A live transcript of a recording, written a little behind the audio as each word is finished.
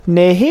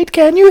Nate,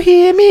 can you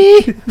hear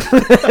me?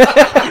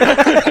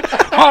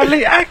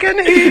 Harley, I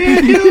can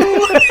hear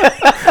you.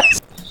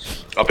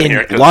 Up in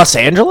here, Los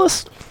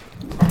Angeles?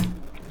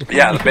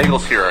 Yeah, the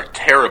bagels here are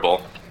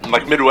terrible.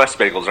 Like Midwest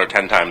bagels are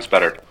 10 times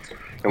better.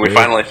 And we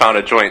finally found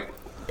a joint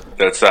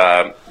that's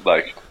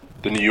like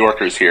the New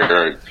Yorkers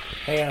here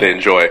they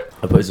enjoy.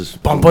 That place is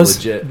Bumpus?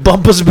 legit.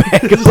 Bumpus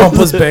Bagels.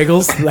 Bumpus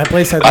Bagels. That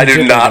place had I do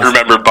legit not bagels.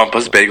 remember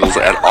Bumpus Bagels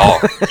at all.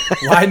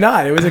 Why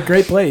not? It was a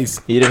great place.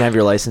 You didn't have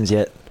your license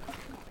yet.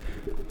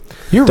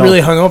 You're Don't-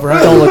 really hungover.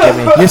 Huh? Don't look at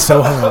me. You're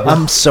so hungover.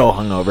 I'm so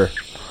hungover.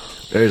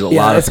 There's a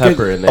Yeah, lot of that's good.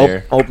 pepper in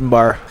there. Open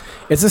bar.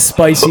 It's a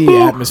spicy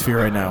atmosphere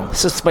right now.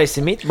 It's a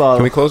spicy meatball.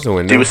 Can we close the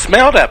window? Do you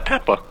smell that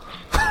pepper?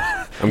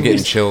 I'm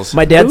getting chills.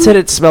 My dad said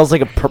it smells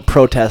like a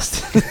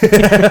protest.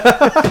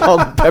 All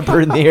the pepper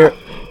in the air.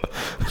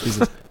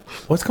 Jesus.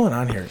 What's going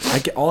on here?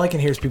 All I can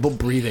hear is people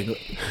breathing.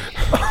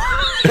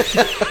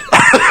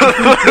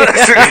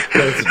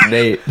 That's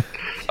Nate.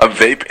 I'm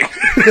vaping.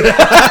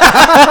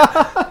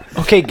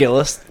 Okay,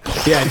 Gillis.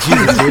 Yeah,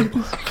 Jesus, dude.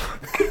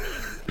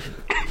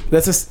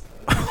 That's a...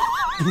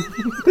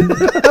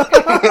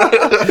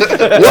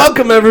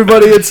 Welcome,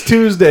 everybody. It's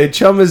Tuesday.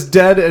 Chum is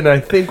dead, and I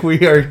think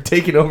we are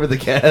taking over the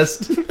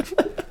cast.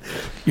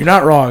 You're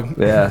not wrong.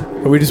 Yeah.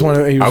 We just want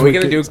to... Are we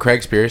going to do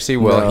Craig's Conspiracy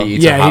while No. he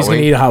eats a Yeah, hot he's going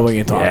wing? to eat a hot wing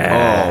and talk.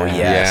 Yeah. Oh,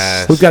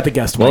 yes. We've got the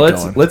guest Well,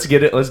 mic let's going.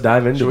 get it. Let's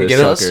dive into we this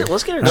get it? sucker.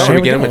 Let's get it All Should right,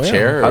 we get him we a go,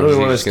 chair? How or do we is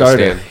he wanna just gonna start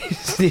it?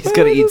 stand? He's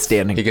going to eat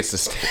standing. He gets to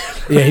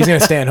stand. Yeah, he's going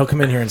to stand. He'll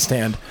come in here and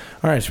stand.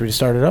 All right, should we just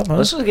start it up? Huh?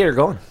 Let's just get her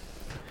going.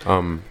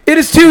 It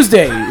is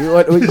Tuesday.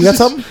 You got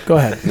something? Go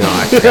ahead. No,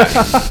 I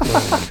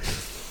forgot.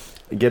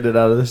 Get it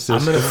out of the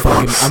system.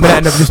 I'm gonna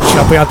end up just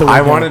jumping out the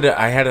window.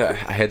 I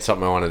had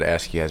something I wanted to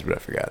ask you guys, but I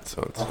forgot.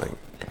 So it's like,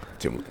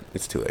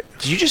 it's too late.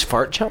 Did you just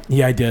fart, Chump?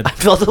 Yeah, I did. I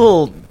felt a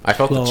little I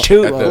felt Little- the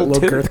chew- at little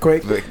the,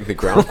 earthquake. the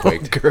ground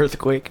quaked.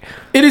 earthquake.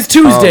 It is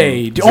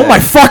Tuesday. Oh my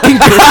fucking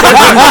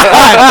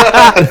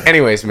god!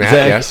 Anyways, Matt,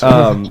 Zach, yes.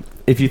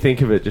 if you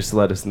think of it, just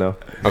let us know.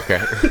 Okay.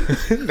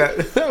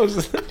 that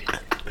was.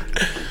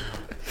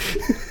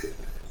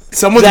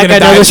 Someone's Zach, gonna I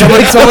know die. this Someone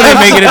really- ain't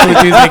making it to the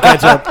Tuesday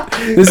catch up.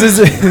 This is.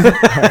 All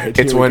right, It's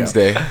here we go.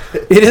 Wednesday.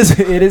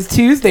 It is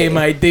Tuesday,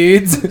 my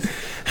dudes.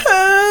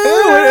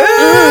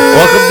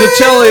 Welcome to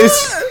Chili's.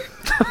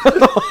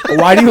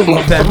 Why do you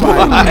love that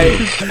vibe?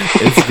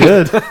 It's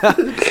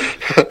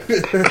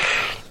good.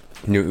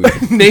 New.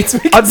 Nate's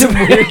making some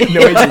weird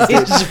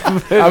noises.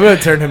 I'm gonna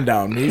turn him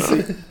down.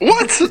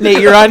 What? Nate,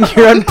 you're on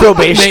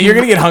probation. Nate, you're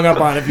gonna get hung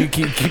up on if you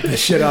keep this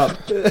shit up.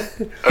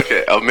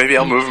 Okay, maybe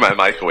I'll move my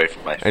mic away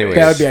from my face. Anyways,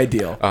 That would be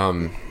ideal.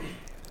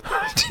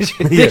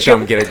 Yeah,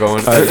 Chum, get it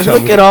going.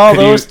 Look at all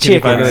those can you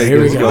find chickens. it? Here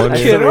we It's go. going.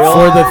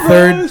 For the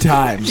third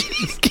time.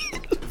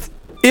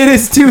 It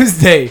is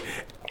Tuesday.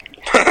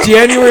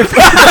 January.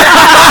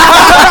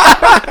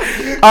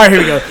 All right, here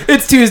we go.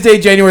 It's Tuesday,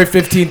 January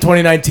 15,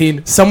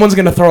 2019. Someone's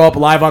going to throw up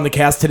live on the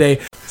cast today.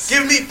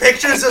 Give me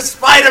pictures of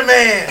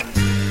Spider-Man!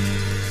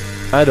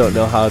 I don't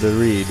know how to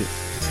read.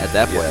 At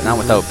that point, not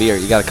without beer,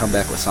 you gotta come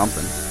back with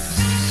something.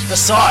 The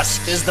sauce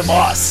is the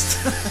boss.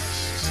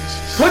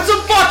 Put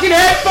some fucking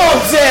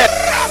headphones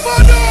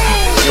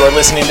in! You are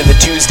listening to the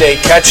Tuesday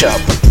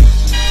Catch-Up.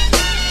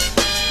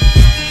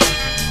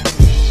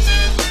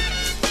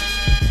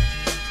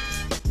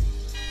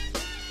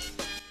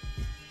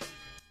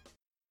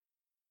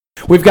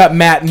 We've got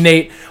Matt and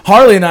Nate,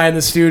 Harley and I in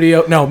the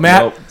studio. No,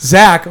 Matt, Nope.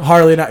 Zach,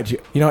 Harley and I. You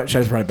know what? Should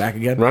I just run it back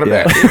again? Run it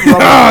back.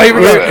 Oh, here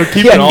we go.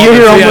 Keeping all you're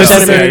this- almost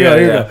Yes, here we go. yeah,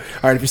 Here we yeah. go.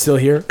 All right, if you're still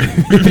here,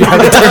 if you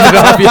haven't turned it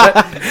off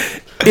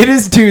yet. It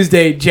is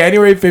Tuesday,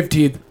 January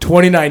 15th,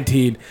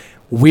 2019.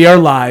 We are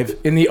live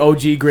in the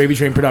OG Gravy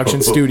Train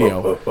Production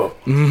Studio.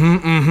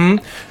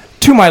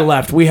 To my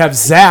left, we have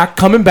Zach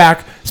coming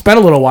back. It's been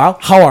a little while.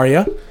 How are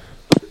you?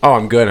 Oh,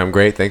 I'm good. I'm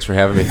great. Thanks for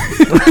having me.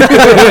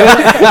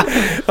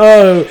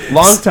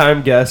 Long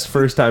time guest,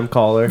 first time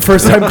caller.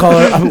 First time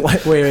caller.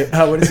 Wait.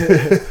 What is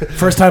it?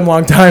 First time,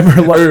 long time,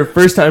 or Or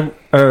first time,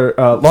 or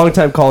long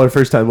time caller,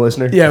 first time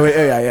listener. Yeah.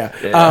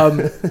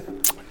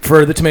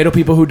 For the tomato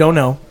people who don't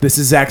know, this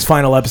is Zach's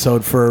final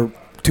episode for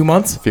 2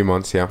 months. A few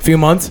months, yeah. Few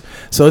months.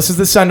 So this is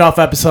the send-off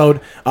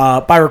episode.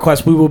 By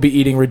request, we will be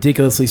eating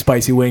ridiculously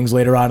spicy wings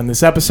later on in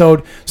this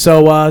episode.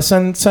 So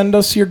send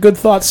us your good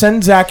thoughts.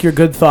 Send Zach your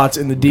good thoughts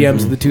in the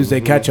DMs of the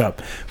Tuesday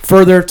Catch-Up.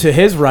 Further to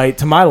his right,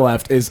 to my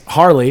left, is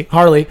Harley.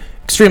 Harley,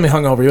 extremely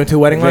hungover. You went to a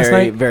wedding last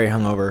night? Very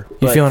hungover. You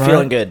but feeling all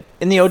right? good.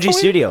 In the OG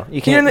studio. You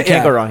You're in can't, the-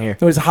 go wrong here.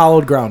 It was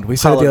hallowed ground. We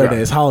said it Hallowed the other ground.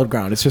 day. It's hallowed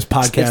ground. It's just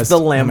podcast. It's the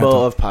Lambo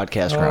momentum. of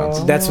podcast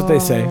grounds. That's what they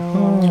say.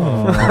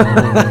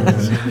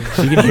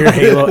 You can hear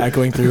Halo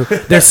echoing through.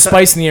 There's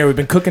spice in the air. We've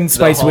been cooking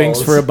spice wings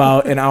halls. for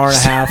about an hour and a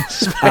half.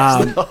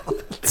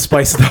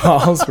 Spice the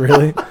halls,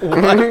 really?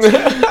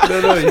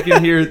 No, you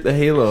can hear the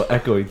halo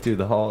echoing through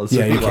the halls.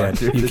 Yeah, you Walk can.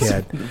 through You this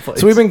can. place.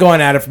 So we've been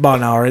going at it for about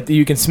an hour.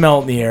 You can smell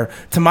it in the air.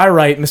 To my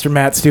right, Mr.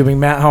 Matt Stubing.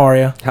 Matt, how are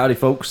you? Howdy,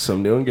 folks.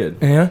 I'm doing good.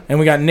 Yeah. And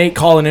we got Nate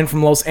calling in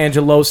from Los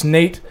Angeles.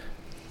 Nate,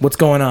 what's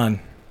going on?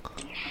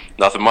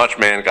 Nothing much,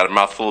 man. Got a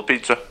mouthful of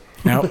pizza.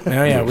 No,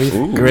 yeah, we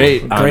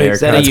Great. great. Is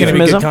that a That's gonna be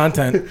good euphemism?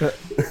 content.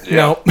 Yeah.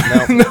 No,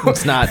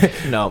 it's not.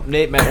 No,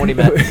 Nate meant what he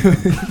meant.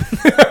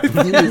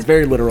 He's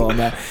very literal on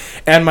that.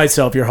 And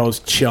myself, your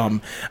host,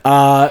 Chum.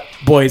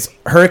 Boys,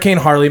 Hurricane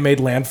Harley made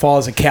landfall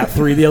as a Cat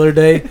 3 the other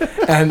day,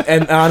 and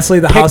honestly,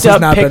 the house has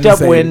not been Picked the up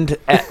same. wind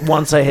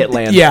once I hit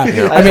land. Yeah,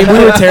 I mean,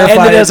 we were terrified.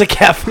 Ended as a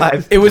Cat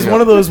 5. It was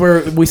one of those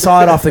where we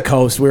saw it off the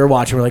coast. We were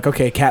watching. We're like,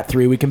 okay, Cat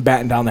 3, we can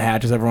batten down the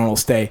hatches. Everyone will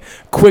stay.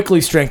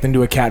 Quickly strengthened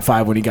to a Cat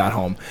 5 when he got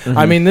home.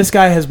 I mean, this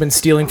guy has been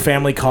stealing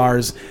family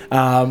cars.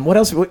 What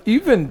else?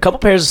 You've been Couple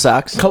pairs of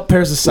socks. couple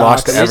pairs of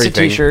socks. Lost Missed a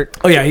everything. T-shirt.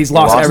 Oh yeah, he's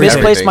lost Lost everything.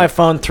 Misplaced everything. my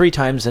phone 3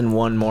 times in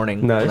one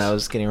morning Nice. when I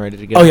was getting ready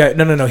to go. Oh yeah,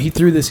 no. He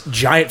threw this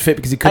giant fit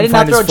because he I couldn't did not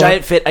find throw a his phone.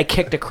 giant fit. I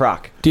kicked a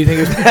croc. Do you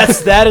think it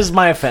was? That is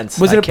my offense.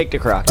 Was I it a- kicked a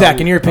croc? Zach,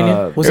 in your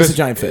opinion, was It this a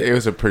giant fit? It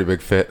was a pretty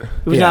big fit. It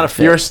was Yeah. not a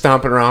fit. You were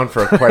stomping around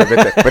for quite a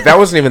bit, but that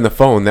wasn't even the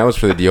phone. That was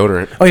for the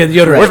deodorant. Oh yeah, the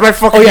deodorant. Where's my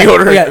fucking oh, yeah,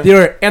 deodorant? Oh, yeah,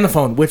 deodorant and the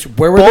phone.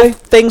 Where were they?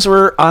 Both things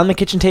were on the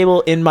kitchen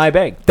table in my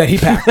bag. That he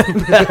packed.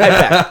 I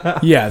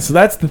packed. Yeah, so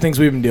that's the things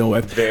we've been dealing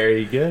with.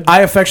 Very good.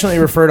 I affectionately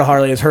refer to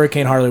Harley as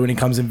Hurricane Harley when he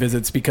comes and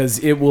visits because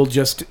it will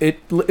just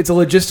it's a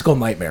logistical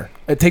nightmare.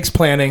 It takes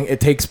planning, it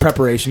takes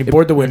preparation. You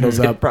board the windows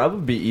It'd up.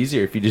 probably be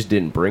easier if you just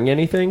didn't bring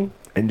anything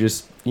and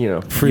just,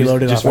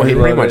 Freeload it just up. Well, he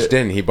freeload pretty much it.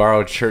 didn't. He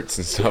borrowed shirts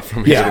and stuff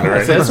from Yeah, Hayden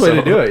already. that's the way to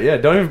so- do it. Yeah,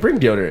 don't even bring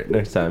deodorant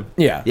next time.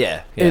 Yeah,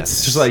 Yeah.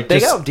 It's Just like They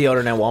just got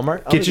deodorant at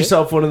Walmart. I'll get be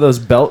yourself one of those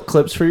belt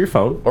clips for your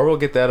phone, Or we'll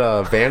get that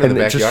van in and the then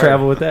backyard. just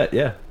travel with that.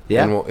 Yeah, good.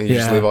 Yeah. And you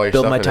just Yeah. leave all your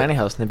Build stuff my in tiny it.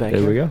 house in the there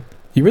backyard. we go.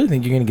 You really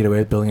think you're gonna get away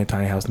with building a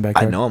tiny house in the I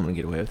backyard? know I'm gonna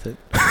get away with it.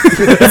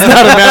 It's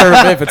not a matter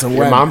of if, it's a Your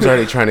when. mom's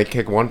already trying to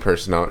kick one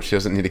person out. She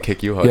doesn't need to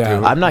kick you out, Yeah.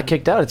 too. I'm not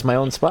kicked out. It's my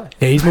own spot.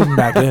 Yeah, he's moving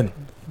back in.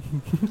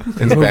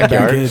 in the Back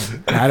backyard. in.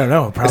 I don't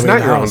know. Probably It's in not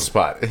the your own house.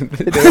 spot.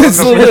 It's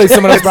literally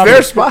someone else's It's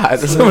their spot.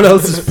 Someone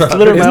else's It's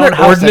literally Isn't my own there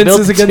house. I built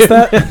ordinances it against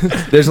to.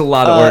 that? There's a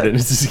lot of Uh,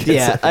 ordinances. against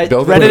Yeah, that. I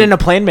Build read it. it in a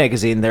Plane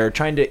magazine. They're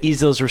trying to ease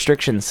those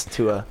restrictions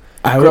to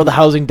I grow would- the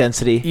housing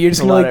density. You're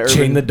just in a gonna lot like of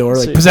chain urban the door,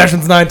 like cities.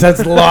 possession's 9/10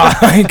 of the law.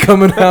 I ain't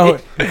coming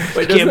out. Wait,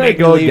 Can't doesn't make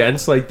that go me leave.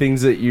 against like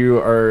things that you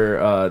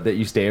are that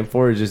you stand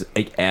for? Is just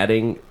like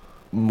adding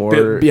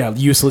more. Yeah,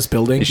 useless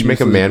building. You should make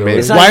a Useless man-made.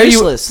 It's not Why are you-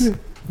 useless.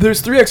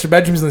 There's 3 extra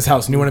bedrooms in this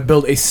house, and you want to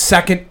build a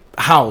second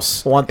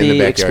house. Want in the the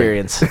backyard.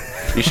 experience.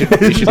 You should do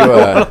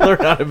a Learn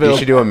how to you build.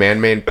 should do a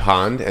man-made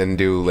pond and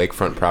do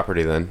lakefront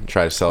property. Then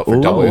try to sell it for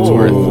double its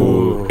worth.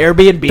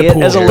 Airbnb it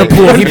as a The lake.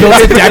 pool. He built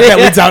a deck that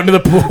leads out into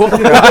the pool. There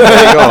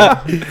you go.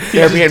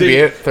 Airbnb dig-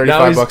 it, now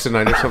 $35 he's- a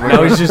night or something.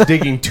 Now he's just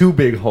digging 2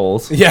 big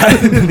holes. Yeah,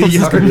 this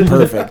is gonna be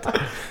perfect.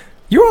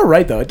 You're all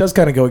right though. It does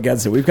kind of go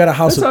against it. We've got a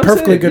house That's with what I'm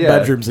perfectly saying, good yeah.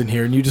 bedrooms in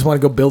here, and you just want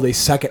to go build a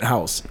second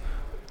house.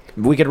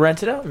 We could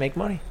rent it out and make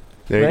money.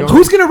 There you go.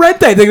 Who's gonna rent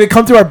that? They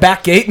come through our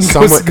back gate and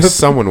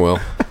Someone will.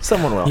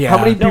 Someone will. Yeah. How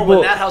many No, people?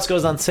 when that house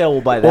goes on sale,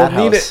 we'll buy that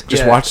Nina, house.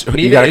 Just watch- you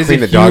Nina gotta is clean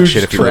a the dog huge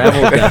shit if you live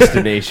travel there.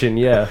 destination.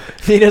 Yeah,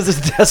 Nina's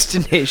a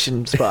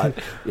destination spot.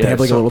 They have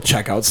like so a little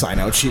checkout sign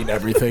out sheet and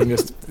everything.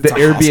 Just the it's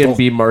a hostel.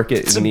 Airbnb market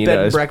It's in a bed Nina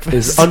and is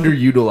breakfast.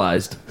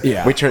 underutilized.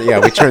 Yeah. We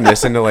turn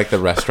this into like the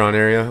restaurant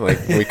area.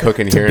 Like we cook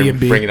in here and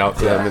B&B. bring it out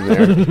to them in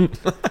there.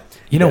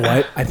 You know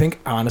what? I think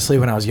honestly,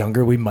 when I was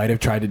younger, we might have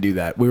tried to do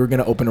that. We were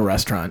gonna open a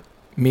restaurant.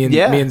 Me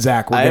and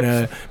Zach were I've-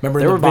 gonna remember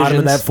in there the were bottom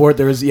of visions. that fort.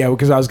 There was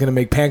because I was gonna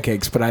make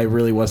pancakes, but I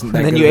really wasn't. That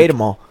And then good you at ate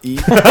them all.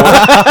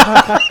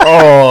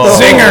 Oh,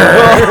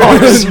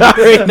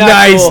 Sorry, not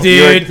Nice, cool.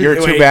 dude. You're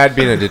too Wait. bad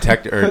being a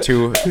detective or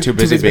too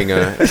busy being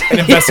a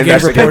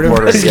Investigative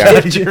reporter.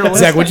 Yeah,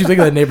 Zach, what'd you think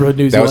of the neighborhood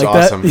news? that You was like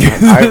awesome.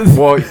 That?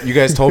 Well, you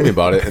guys told me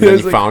about it, and then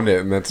you found it,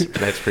 and that's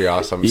pretty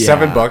awesome. Yeah.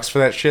 $7 for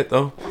that shit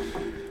though.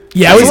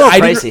 Yeah, It's it was. a little I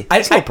didn't- pricey. I-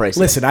 It's a little pricey.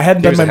 Listen, I hadn't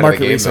He done was my ahead of the market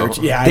game, research.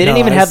 though. Yeah, They didn't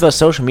even I have the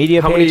social media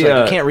How page. many,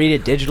 Like, you can't read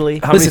it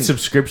digitally. How Listen, many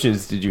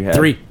subscriptions did you have?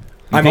 3.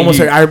 You I'm think almost.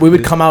 you- We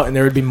would come out and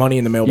there would be money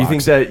in the mailbox. You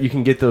think that you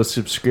can get those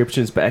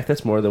subscriptions back?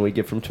 That's more than we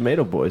get from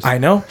Tomato Boys. I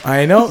know.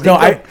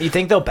 No, You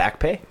think they'll back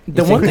pay?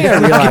 The one thing I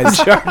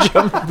realized,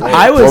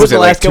 I What was was it the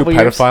like? last 2 couple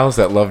years? pedophiles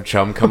that loved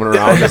Chum coming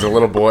around as a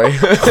little boy,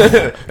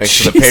 thanks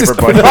to the Jesus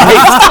paper buddy.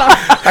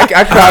 I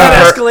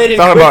escalated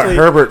thought about quickly.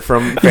 Herbert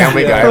from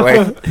Family Guy. Like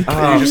you just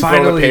throw the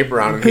finally.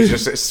 paper on, and he's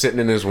just sitting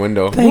in his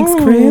window. Thanks,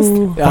 Chris.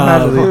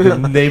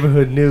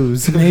 Neighborhood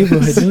news.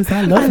 Neighborhood news.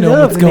 I love knowing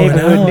what's going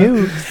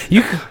on.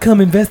 You can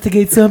come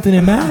investigate something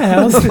in my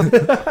house.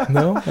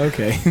 No?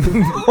 Okay.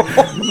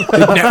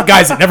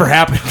 Guys, it never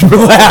happened.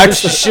 Relax.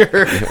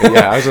 Sure.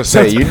 Yeah, I was gonna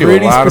say Sounds you knew a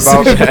pretty lot about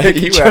specific. that.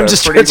 You Chum had a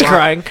just pretty starts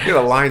crying. You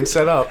had a line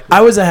set up.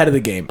 I was ahead of the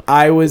game.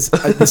 I was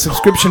the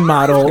subscription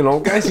model. You know,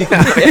 guys.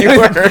 Yeah, you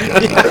were.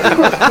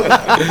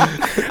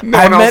 No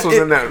I one else meant was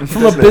it in that.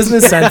 from a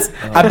business sense.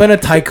 I've been a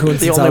tycoon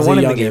since I only was one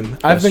a in the youngin.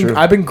 game.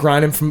 I've been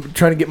grinding from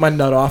trying to get my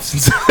nut off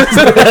since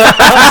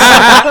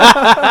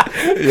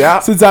Yeah.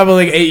 since I was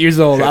like 8 years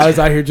old. I was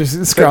out here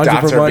just scrounging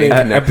dots for are money. being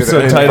connected in Episode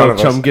front title: of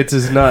us. Chum gets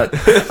his nut.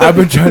 I've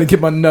been trying to get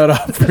my nut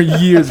off for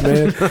years,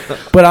 man.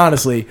 But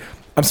honestly,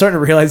 I'm starting to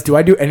realize: do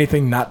I do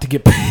anything not to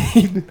get paid?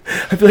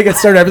 I feel like I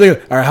started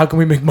everything. All right, how can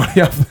we make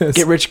money off this?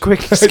 Get rich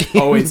quick schemes.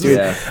 Always, dude.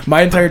 Yeah.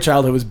 My entire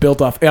childhood was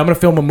built off. Hey, I'm gonna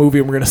film a movie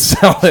and we're gonna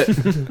sell it.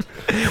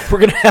 We're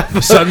gonna have a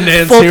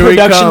Sundance, full here we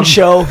production come.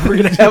 show. We're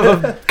gonna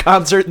have a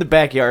concert in the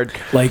backyard.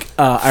 Like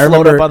I Float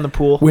remember up on the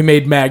pool. we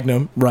made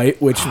Magnum, right?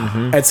 Which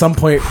at some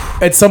point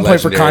for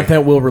Legendary.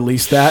 content we'll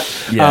release that.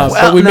 Yes.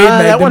 But we Well, made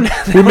nah, that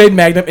Magnum. We made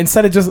Magnum.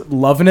 Instead of just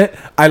loving it,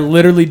 I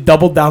literally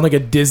doubled down like a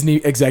Disney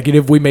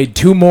executive. We made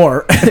 2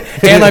 more,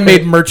 and I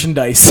made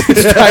merchandise to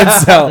try and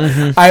sell.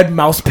 I had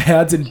mouse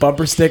pads and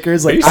bumper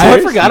stickers. Like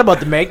I forgot about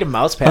the Magnum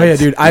mouse pads. Oh yeah,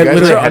 dude! I You guys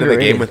literally are ahead of the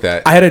game with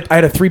that. I had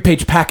a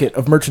 3-page packet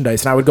of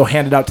merchandise, and I would go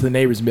hand it out to the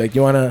neighbors and be like,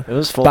 "You want It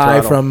was to full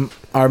buy throttle. from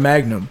our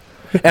Magnum?"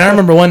 And I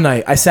remember one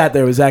night I sat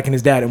there with Zach and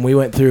his dad, and we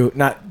went through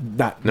not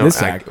No, this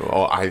I, Zach.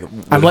 well, I would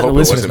I'm letting hope the it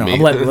listeners wasn't know. me. I'm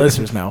letting the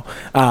listeners know.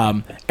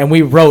 And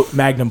we wrote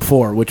Magnum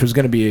 4, which was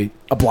going to be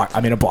a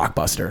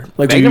blockbuster.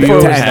 Like Magnum we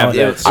 4 to was end half- on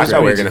yeah, that. it's I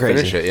thought we were crazy. gonna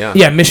finish it. Yeah.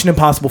 Yeah, Mission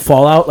Impossible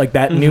Fallout, like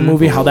that new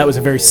movie. How that was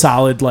a very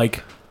solid,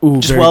 like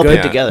Just very well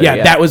good. put together.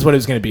 Yeah, that was what it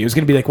was going to be. It was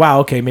going to be like, wow,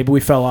 okay, maybe we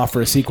fell off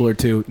for a sequel or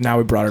two. Now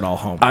we brought it all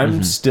home.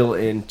 I'm still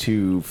in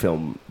to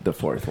film the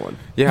 4th one.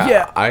 Yeah.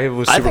 Yeah. I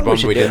was I super think we bummed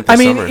should we do it. didn't. I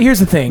This mean, summer. here's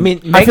the thing. I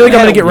mean, I feel like I'm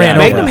had gonna a- get ran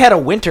Magnum over. had a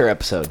winter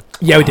episode.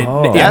 Yeah, we did.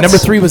 Oh. Yeah, number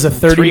That's- 3 was a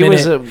 30 3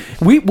 was minute.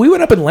 We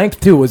went up in length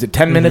too. Was it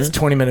 10 minutes,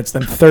 20 minutes,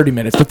 then 30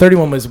 minutes? The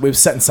 31 was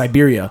set in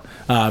Siberia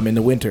in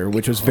the winter,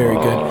 which was very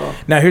good.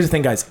 Now here's the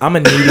thing, guys. I'm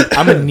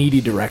a needy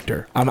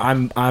director.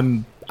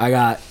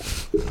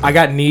 I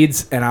got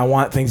needs and I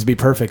want things to be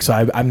perfect.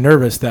 So I'm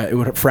nervous that it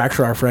would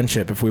fracture our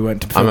friendship if we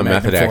went to. I'm film a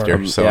method Magnum 4.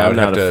 actor, so Yeah, I I'm would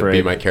have not to be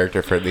afraid. my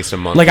character for at least a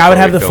month. Like I would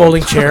before have we the filmed.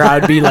 folding chair. I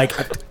would be like,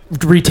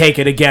 retake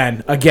it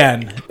again.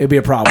 It'd be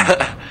a problem.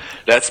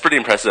 That's pretty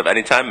impressive.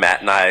 Anytime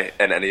Matt and I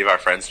and any of our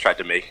friends tried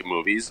to make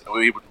movies,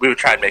 we would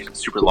try and make them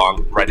super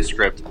long, write a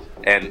script,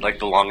 and like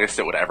the longest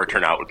it would ever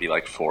turn out would be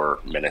like 4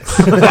 minutes.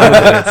 5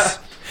 minutes.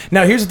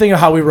 Now here's the thing of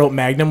how we wrote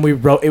Magnum.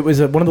 It was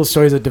one of those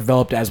stories that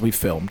developed as we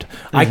filmed.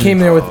 I came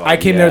there with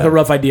a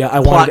rough idea.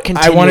 I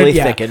continually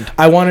thickened.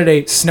 I wanted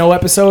a snow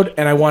episode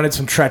and I wanted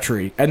some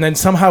treachery. And then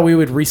somehow we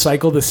would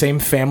recycle the same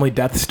family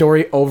death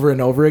story over and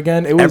over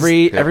again. It was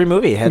Every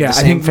movie had Yeah, the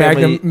I same think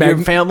family. Magnum-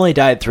 Your family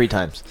died 3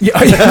 times.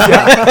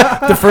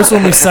 yeah. The first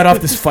one we set off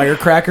this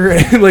firecracker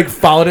and like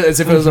followed it as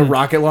if it was a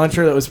rocket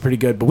launcher. That was pretty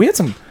good. But we had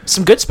some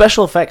good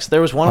special effects. There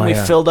was one Oh, we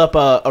yeah. filled up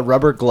a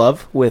rubber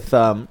glove with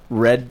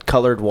red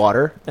colored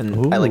water,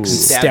 and I like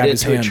stabbed Stabbed it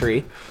his to a hand.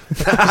 tree.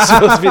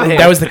 Supposed to be the hand.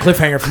 that was the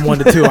cliffhanger from 1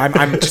 to 2.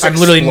 I'm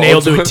literally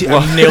nailed to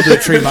a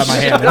tree by my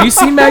hand. Have you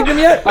seen Magnum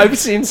yet? I've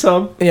seen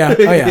some. Yeah.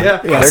 Oh yeah. Yeah.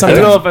 I don't sometimes.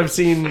 know if I've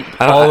seen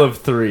all of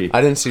 3.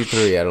 I didn't see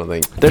 3. I don't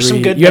think. There's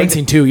some good. You haven't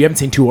seen 2. You haven't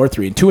seen 2 or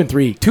 3. And 2 and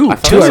 3. 2 Two I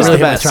is really the hit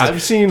best. my stride.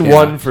 I've seen Yeah.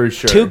 1 for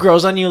sure. 2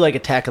 grows on you like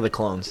Attack of the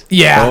Clones.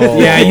 Yeah, Oh.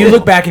 yeah. You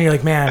look back and you're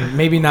like, man,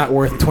 maybe not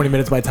worth 20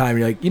 minutes of my time.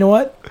 You're like, you know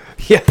what?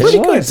 Yeah, Pretty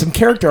good. Some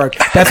character arc.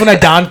 That's when I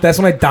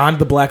donned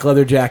the black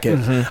leather jacket.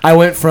 I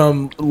went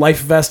from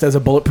life vest as a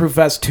bulletproof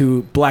vest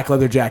to black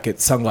leather jacket,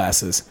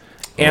 sunglasses,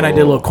 and I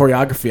did a little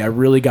choreography. I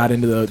really got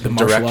into the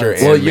martial Director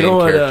arts. and Well, you main know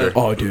what, character.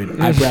 Oh,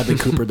 dude, I Bradley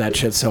Coopered that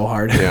shit so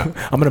hard. Yeah.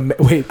 I'm gonna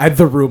wait. I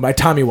The Room. I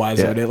Tommy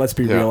Wiseau did. Let's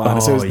be Yeah. real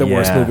honest. It was Oh, the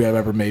worst yeah. movie I've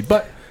ever made.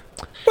 But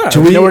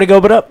Do we know where to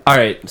go but up? All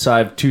right, so I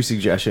have 2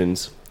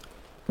 suggestions.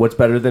 What's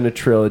better than a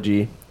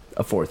trilogy?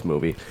 A 4th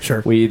movie.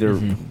 Sure. We either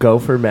go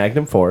for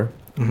Magnum 4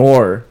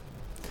 or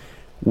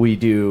we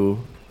do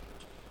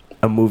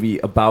a movie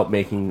about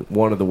making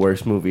one of the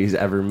worst movies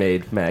ever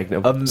made,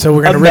 Magnum. So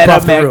we're gonna A rip meta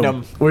off the Room.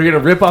 Magnum. We're going to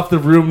rip off the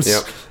Room's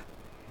Yep.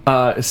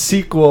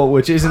 sequel,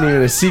 which isn't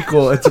even a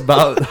sequel. It's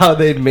about how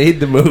they made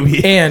the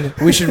movie. And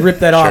we should rip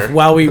that off Sure.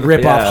 while we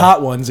rip off Yeah.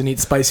 Hot Ones and eat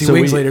spicy So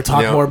wings we- later.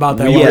 Talk Yeah. more about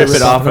that. We while rip we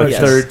it off a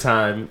Yes. 3rd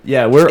time.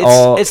 Yeah, we're It's,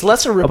 all it's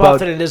less a rip about- off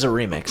than it is a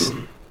remix.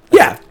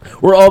 Yeah.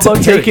 we're all a about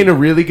parody. taking a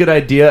really good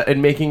idea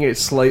and making it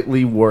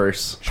slightly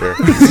worse Sure.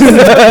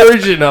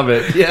 version of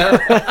it. Yeah.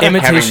 Having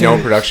Imitation.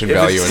 no production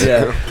value in it.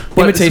 Yeah.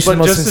 Imitation, the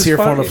most just as sincere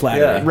form funny. of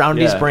flattery.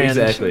 Roundy's brand.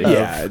 Exactly.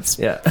 Yeah, it's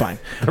Yeah. fine.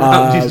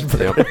 Roundy's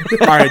Yep.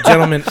 All right,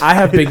 gentlemen, I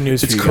have big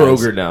news It's for you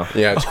guys. Kroger now.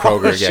 Yeah, it's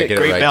Kroger. Yeah, shit, get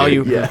great it right,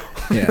 value. dude. Yeah.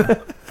 Yeah,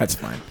 that's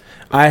fine.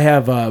 I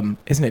have,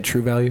 isn't it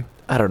True Value?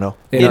 I don't know.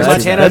 Yeah, In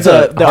that's- Montana, that's the a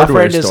hardware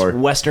off-brand is store.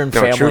 Western No,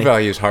 Family. True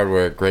Value is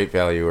hardware. Great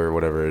Value or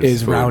whatever it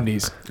Is food.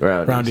 Roundy's.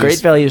 Roundy's. Great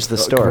Value is the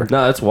store.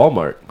 No, that's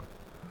Walmart.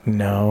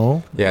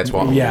 No. Yeah, it's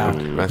Walmart. Yeah. I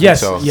think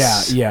Yes. so.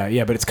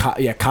 Yeah. But it's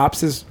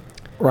Cops is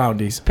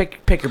Roundy's. Pick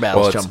your Well,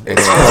 battles, it's, chum.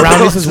 it's,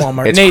 Roundy's is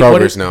Walmart. it's Nate, what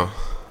Kroger's is, now.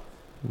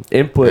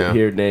 Input Yeah.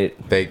 here,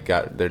 Nate.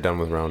 They're done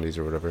with Roundy's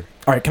or whatever.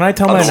 all right, can I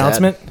tell my that's sad.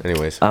 announcement?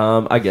 Anyways,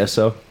 I guess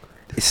so.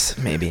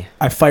 Maybe.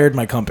 I fired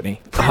my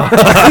company.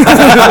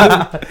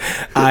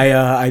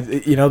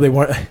 They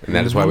weren't, and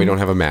that is why we don't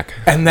have a Mac.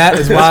 and that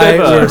is why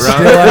we're still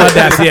on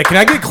Audacity. Yeah, can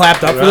I get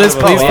clapped up for this,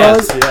 please,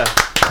 fellas? Yeah.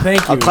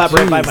 Thank you. I'll clap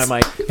right by Jeez. my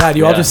mic. God,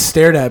 you all Yeah. just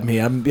stared at me.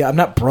 I'm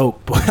not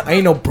broke. I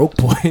ain't no broke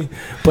boy,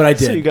 but I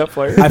did. So you got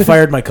fired? I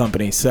fired my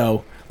company.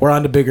 So We're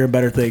on to bigger and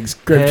better things.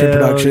 Gription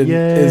Hell Production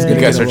yeah. is going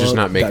You to guys are just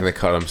not making the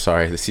cut. I'm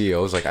sorry. The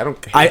CEO is like, I don't.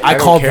 I don't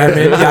called care. them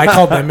in. Yeah, I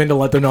called them in to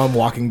let them know I'm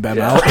walking them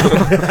out.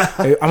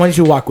 I want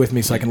you to walk with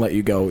me so I can let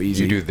you go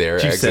easy. You do their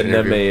Did you exit send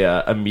them interview.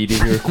 a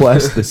meeting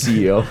request, the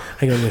CEO?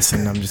 I go,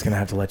 listen, I'm just going to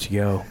have to let you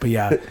go. But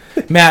yeah,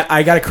 Matt,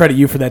 I got to credit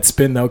you for that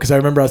spin, though, because I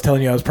remember I was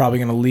telling you I was probably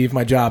going to leave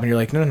my job, and you're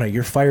like, no,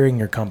 you're firing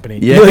your company.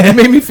 Yeah. You're like, it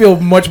made me feel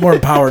much more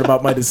empowered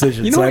about my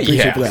decisions. You know so I what?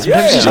 appreciate Yeah. that. You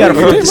just gotta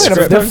flip the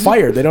script. They're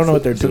fired. They don't know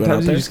what they're doing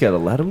out Sometimes you there. just gotta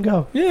let them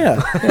go.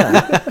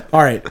 Yeah.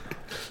 All right.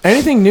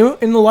 Anything new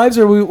in the lives,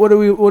 or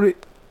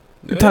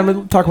time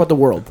to talk about the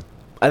world?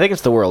 I think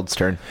it's the world's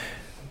turn.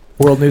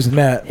 World news with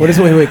Matt. What is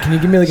it? Wait. Can you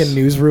give me like a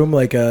newsroom,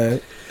 like a?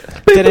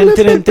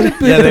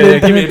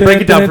 Give me,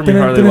 break it down for me,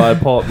 Harley, while I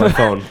pull up my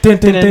phone. I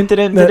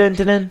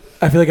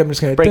feel like I'm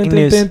just gonna Breaking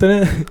news.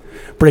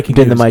 Breaking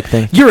Did news. the mic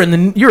thing. You're in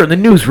the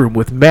newsroom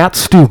with Matt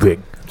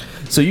Stubing.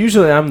 So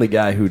usually I'm the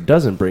guy who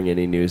doesn't bring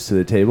any news to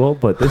the table,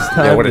 but this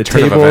time Yeah, what a the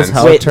turn of tables events.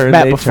 how Wait, turn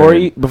Matt, they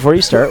turn. before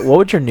you start, what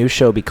would your news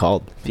show be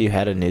called if you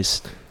had a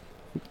news?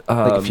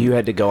 Like if you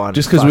had to go on.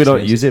 just because we Fox don't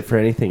News? use it for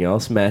anything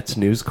else, Matt's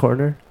News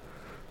Corner.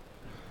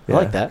 I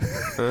like that.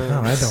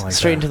 No, I don't like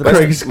Straight that. into the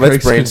Craig's-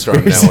 Let's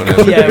brainstorm that one.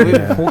 out.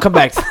 Yeah, we'll come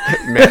back to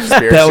that. Matt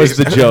Spears That was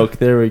the season. joke.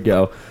 There we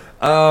go.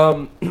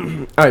 All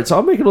right, so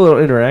I'll make it a little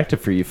interactive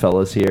for you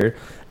fellas here.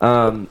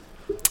 I'm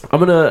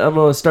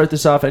gonna start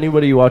this off.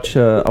 Anybody watch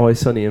Always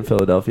Sunny in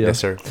Philadelphia? Yes,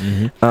 sir.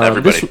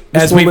 Everybody. This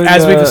As we've woman,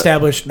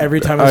 established every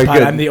time on all this right, pod,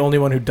 good. I'm the only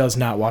one who does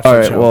not watch All the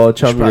right, show. well,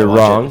 chum, probably you're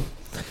watch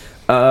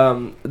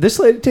wrong. This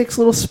lady takes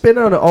a little spin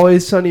on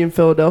Always Sunny in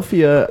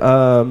Philadelphia.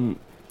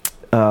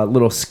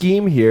 Little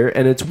scheme here,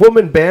 and it's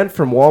woman banned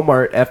from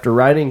Walmart after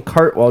riding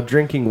cart while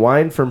drinking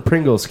wine from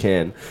Pringles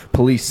can.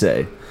 Police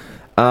say.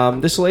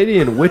 This lady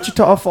in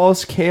Wichita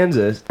Falls,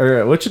 Texas.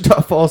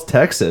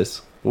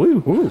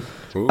 Woo.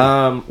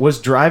 Was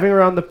driving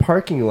around the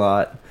parking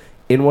lot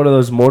in one of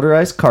those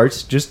motorized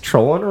carts, just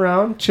trolling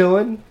around,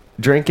 chilling,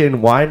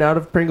 drinking wine out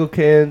of Pringle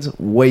cans,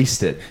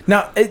 wasted.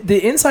 Now, the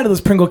inside of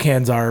those Pringle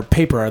cans are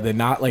paper, are they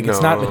not? Like,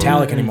 it's not No.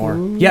 metallic anymore.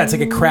 Yeah, it's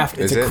like a craft.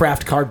 It's Is a it?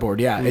 craft cardboard.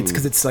 Yeah, it's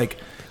because it's like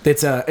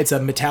it's a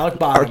metallic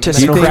bottom. and then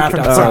Artisanal a craft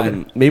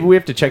outside. Maybe we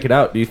have to check it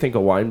out. Do you think a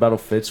wine bottle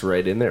fits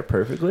right in there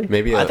perfectly?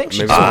 Maybe I think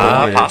maybe she's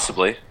something-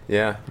 Possibly.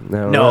 Yeah.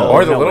 No.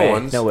 Or the no little way.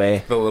 ones. No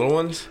way. The little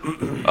ones.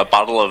 A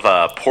bottle of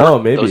port. Oh,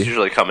 maybe. Those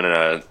usually come in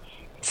a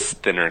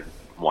thinner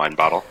wine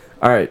bottle.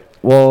 All right.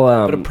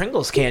 Well, But a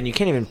Pringles can, you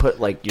can't even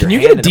put like your Can you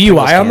hand get in a a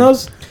Pringles DUI on can.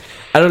 those?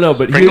 I don't know,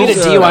 but You here's,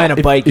 get a DUI on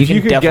a bike, you can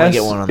definitely guess,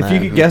 get one on If that. you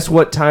could guess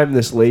what time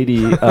this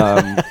lady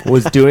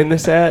was doing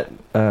this at,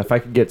 if I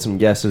could get some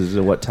guesses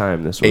of what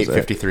time this was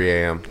at. 8:53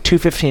 a.m.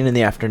 2:15 in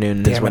the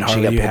afternoon is Damn when it, she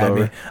Harley, got you pulled had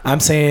over. me. I'm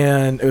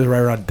saying it was right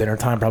around dinner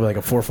time, probably like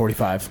a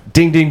 4:45.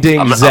 Ding, ding, ding.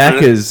 I'm Zach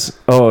gonna- is...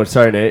 Oh,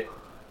 sorry, Nate.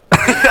 Nate,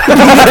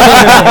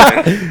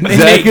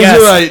 Zach is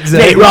yes. right. Zach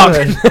Nate, is wrong.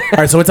 right. All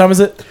right, so what time is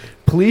it?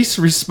 Police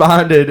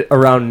responded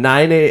around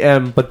 9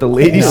 a.m., but the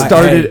lady Oh,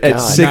 started hey, at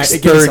God.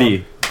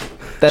 6:30.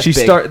 That's She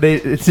big.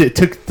 It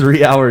took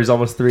 3 hours,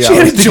 almost 3 She had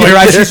a hours. to get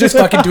joyride. there. She's just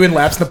fucking doing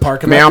laps in the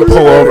parking lot. Ma'am,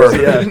 pull over.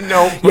 Yeah.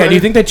 No. Yeah, do you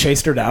think they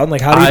chased her down?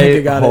 Like, how do you think I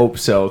they got hope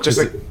so. 'cause Just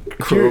like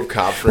crew of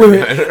cops. Wait, right wait,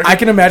 behind her. I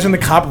can imagine the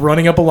cop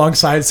running up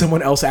alongside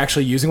someone else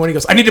actually using one. He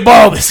goes, "I need to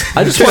borrow this."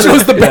 I just She wanna-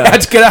 shows the yeah.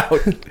 badge. Get out.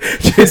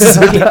 Jesus.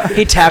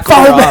 He tackled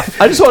Follow her me.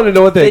 off. I just want to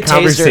know what They that tased her.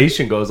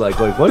 conversation goes like.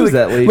 Like, what is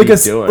that lady like a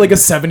doing? like a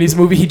 '70s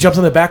movie. He jumps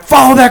on the back.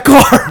 Follow that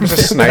car. There's a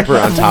sniper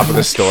on top of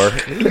the store.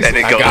 And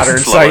it I got her in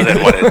goes slower sight.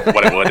 than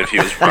what it would if he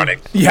was running.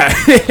 yeah,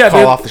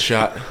 Fall off the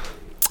shot.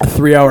 A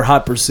 3-hour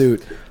hot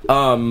pursuit.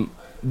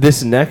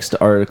 This next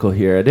article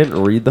here, I didn't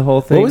read the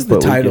whole thing. What was the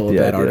but we title get of the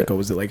that idea. article?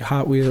 Was it like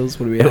Hot Wheels?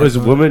 What do we? It have? was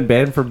woman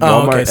banned from Oh,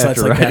 Walmart okay, so after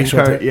that's like the riding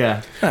actual cart. thing.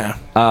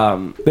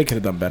 Yeah. They could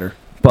have done better.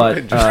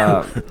 But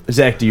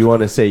Zach, do you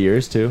want to say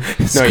yours too?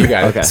 No, you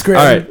got it. Okay. Scram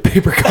All right.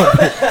 paper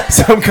company.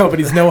 Some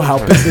companies know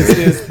how business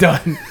is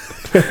done.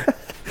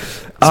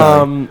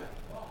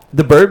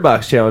 The Bird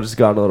Box challenge has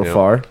gone a little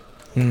Yep.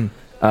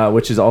 far,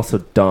 which is also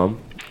dumb.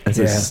 As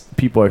Yeah.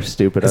 people are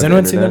stupid. Has on the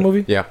anyone seen that internet.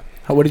 movie? Yeah.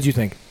 What did you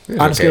think? It was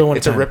On a scale of 1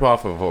 It's to a 10.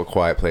 ripoff of A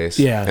Quiet Place.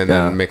 Yeah. And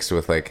Yeah. then mixed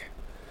with like,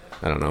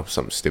 I don't know,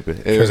 something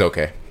stupid. It was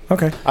okay.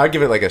 Okay. I'd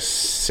give it like a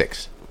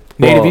 6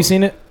 Nate, have Well- you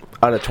seen it?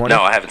 Out of 20.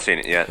 No, I haven't seen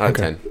it yet. out of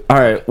 10. All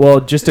right. Well,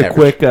 just a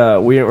Average. quick.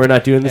 We're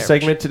not doing this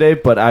segment today,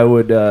 but I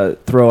would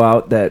throw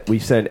out that we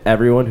send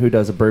everyone who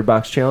does a Bird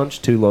Box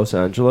challenge to Los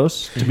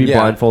Angeles to be Yeah.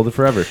 blindfolded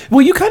forever.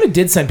 Well, you kind of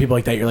did send people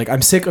like that. You're like,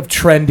 I'm sick of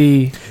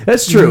trendy.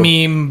 That's true.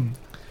 Meme,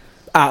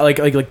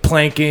 like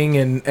planking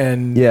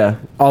and Yeah,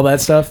 all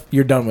that stuff.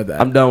 You're done with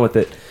that. I'm done with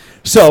it.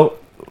 So,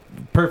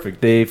 perfect.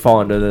 They fall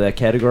under that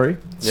category.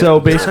 So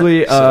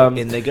basically,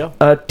 in they go.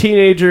 a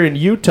teenager in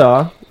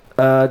Utah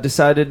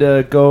decided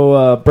to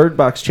go Bird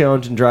Box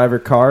challenge and drive her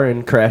car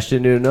and crashed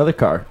into another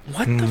car.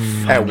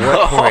 At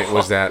what point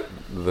was that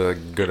the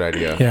good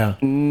idea? yeah.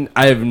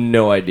 I have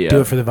no idea.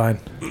 Do it for the vine.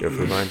 Good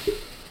for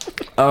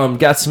mine.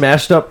 Got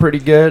smashed up pretty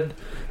good.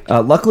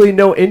 Luckily,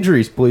 no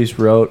injuries, police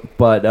wrote.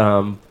 But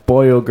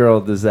boy, oh girl,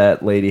 does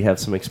that lady have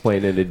some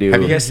explaining to do.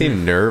 Have you guys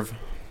seen Nerve?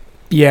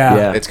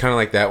 Yeah. It's kind of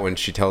like that when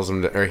she tells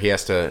him to, or he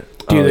has to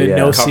Do the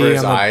no cover see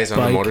his on the eyes on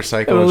the bike.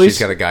 motorcycle, Well, at and least- she's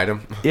got to guide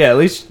him. Yeah, at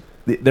least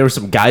there was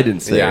some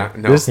guidance there. Yeah,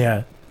 no.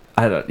 Yeah.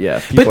 I don't. Yeah,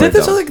 But people are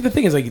that's dumb. like the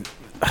thing is like,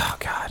 oh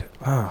god,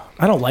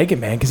 I don't like it,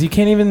 man, because you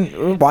can't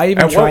even. Why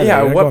even At try? what, that?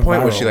 at You're what going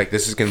point was viral. she like,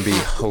 "This is gonna be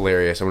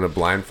hilarious. I'm gonna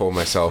blindfold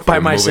myself By in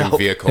a myself.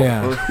 moving vehicle."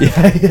 Yeah.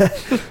 yeah.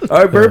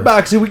 All right, Bird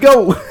Box, here we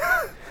go.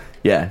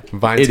 Yeah, Vine's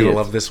gonna idiots.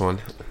 love this one.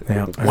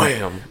 Yeah.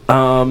 Wham!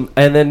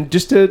 And then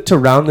just to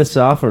round this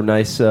off, a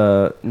nice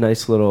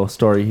little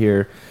story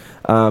here.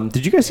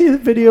 Did you guys see the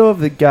video of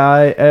the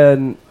guy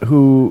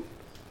who?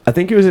 I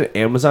think he was an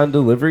Amazon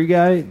delivery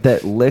guy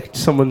that licked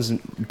someone's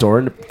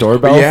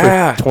doorbell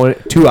Yeah. for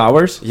 2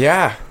 hours.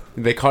 Yeah,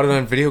 they caught it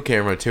on video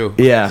camera too.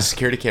 Yeah. The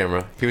security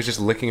camera. He was just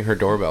licking her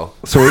doorbell.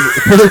 So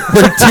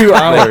for 2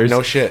 hours.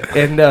 No shit.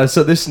 And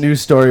so this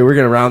news story, we're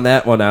gonna round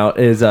that one out.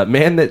 Is a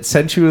man that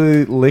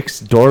sensually licks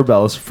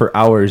doorbells for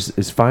hours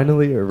is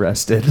finally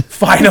arrested.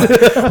 Finally,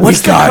 we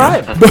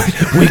got him.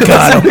 We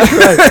got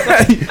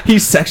him. He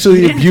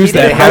sexually abused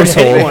that They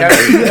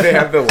household. they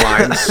have the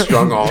lines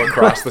strung all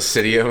across the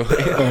city.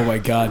 Oh my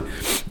god,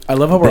 I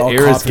love how we're The all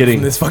air is coughing getting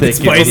from this fucking thick.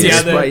 spice. It's Yeah,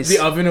 spice. the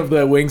oven of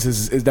the wings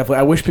is definitely.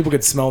 I wish people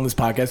could smell in this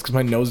podcast because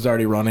my nose is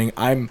already running.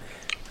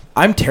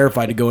 I'm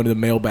terrified to go into the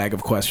mailbag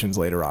of questions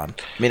later on.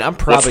 I mean, I'm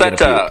What's probably gonna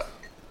that?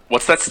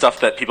 What's that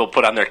stuff that people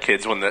put on their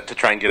kids to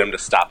try and get them to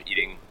stop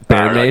eating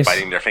Bear or mace? like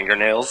biting their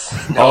fingernails?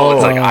 Oh,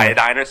 it's like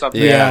iodine or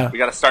something. Yeah. we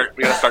gotta start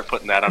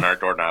putting that on our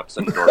doorknobs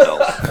and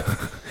doorbells.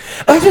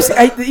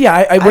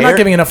 We're not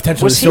giving enough attention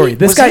to the Was he- story.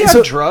 This was guy, he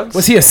on drugs?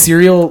 was he a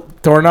serial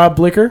doorknob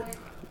blicker?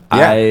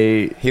 Yeah.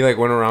 I He like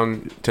went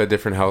around to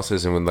different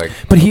houses and would like,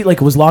 But he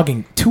like was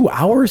logging 2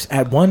 hours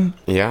at one.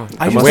 yeah.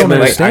 I just Women, don't like,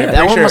 understand. I'm That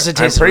pretty one sure- must have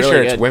tasted I'm pretty really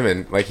sure it's good.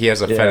 women. Like he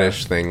has a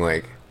fetish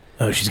thing,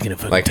 Oh, she's gonna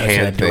fucking like touch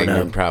hand that thing,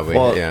 doorknob. probably.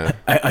 Well, Yeah.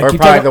 I Or keep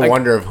probably talking- the I-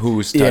 wonder of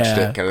who's touched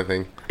Yeah. it, kind of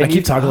thing. I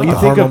keep talking like you the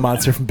think hormone of-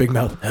 monster from Big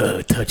Mouth.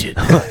 Touch it.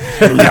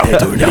 That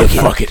doorknob.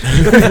 Fuck it.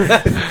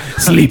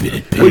 Sleep in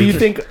it. what do you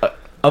think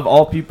of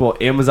all people?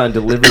 Amazon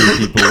delivery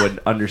people would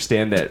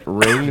understand that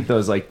Ring,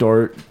 those like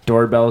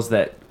doorbells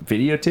that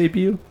videotape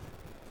you,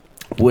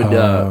 would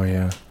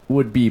yeah.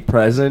 would be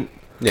present.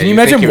 Yeah, Can you you'd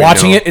think imagine he would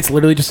watching know. it? It's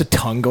literally just a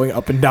tongue going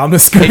up and down the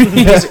screen.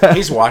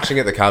 He's watching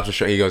it. The cops are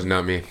showing. He goes,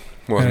 "Not me.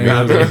 Wasn't me.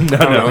 Not me. I don't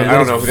know. I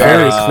don't know who Very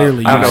that is.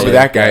 clearly I don't know you who said.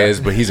 that guy is,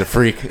 but he's a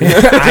freak."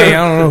 I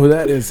don't know who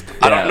that is.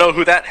 I don't know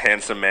who that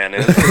handsome man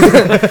is.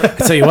 I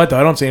tell you what, though,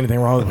 I don't see anything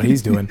wrong with what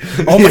he's doing.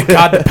 Oh my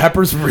god, the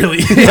pepper's really.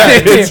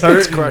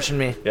 It's crushing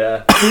me.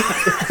 Yeah.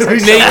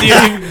 Nate,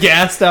 you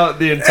gassed out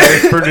the entire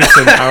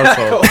Ferguson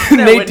household.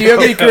 Nate, do you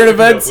have any current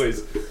events?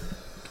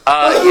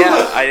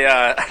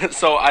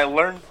 So I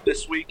learned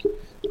this week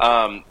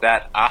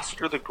that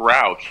Oscar the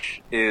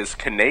Grouch is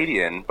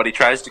Canadian, but he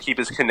tries to keep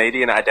his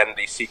Canadian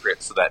identity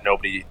secret so that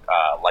nobody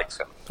likes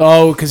him.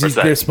 Oh, because What's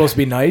that? they're supposed to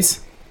be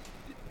nice.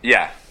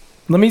 Yeah,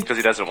 Let me. because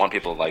he doesn't want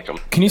people to like him.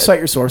 Can you cite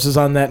your sources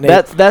on that,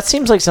 Nate? That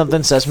seems like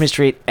something Sesame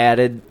Street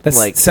added. That's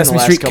like Sesame in the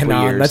last Street couple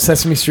canon. years. That's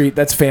Sesame Street.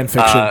 That's fan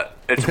fiction.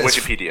 It's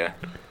Wikipedia.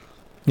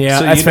 yeah,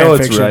 So that's you know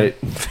fan it's fiction.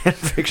 right.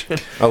 fiction.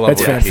 I love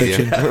That's fan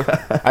fiction.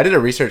 Wikipedia. I did a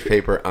research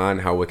paper on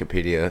how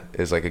Wikipedia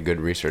is like a good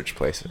research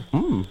place.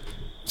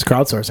 It's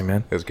crowdsourcing,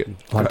 man. It was good.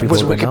 A lot of people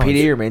Was have the knowledge.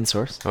 Wikipedia your main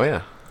source? Oh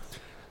yeah,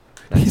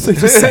 He's like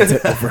just says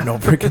it over and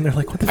over again. They're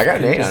like, "What the?" I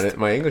got fuck an is A on this? it.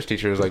 My English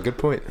teacher was like, "Good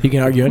point." He can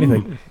argue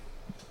anything.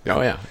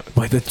 Oh yeah,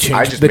 Like the I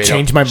change, just the made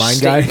change up my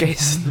mind guy.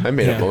 I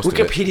made Yeah. up most of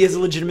it. Wikipedia is a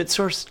legitimate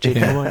source. JP Yeah.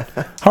 Malloy.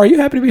 How are you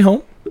happy to be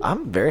home?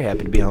 I'm very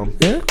happy to be home.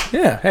 Yeah.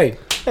 Yeah. Hey,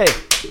 Hey,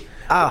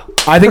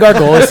 I think our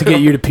goal is to get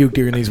you to puke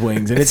during these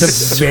wings, and it's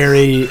a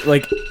very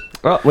like.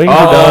 Wings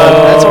are done.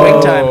 That's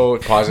wing time. Oh,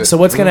 pause it. So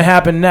what's going to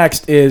happen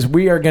next is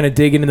we are going to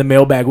dig into the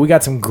mailbag. We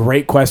got some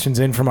great questions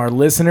in from our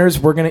listeners.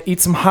 We're going to eat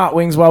some hot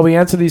wings while we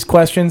answer these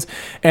questions,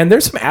 and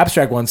there's some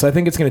abstract ones. So I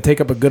think it's going to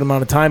take up a good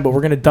amount of time, but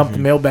we're going to dump the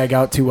mailbag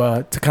out to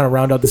kind of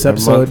round out this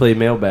episode. Monthly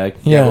mailbag.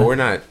 yeah, but we're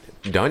not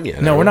done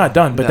yet. No, are we're we? not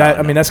done. But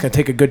No, that's going to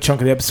take a good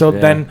chunk of the episode. Yeah.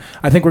 Then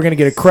I think we're going to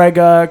get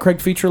a Craig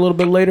feature a little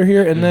bit later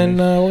here, and then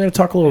we're going to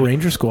talk a little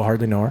Ranger School.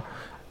 Hardly know her.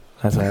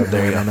 That's what I have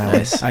there on that.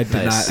 Nice. I did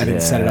Nice. not. I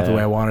didn't set it up the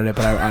way I wanted it,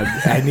 but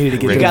I needed to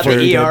get You the got the word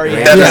ER. in. You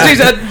Yeah. got She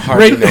said,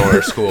 Hardly know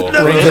her school.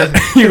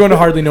 You're going to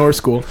Hardly Know Her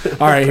School.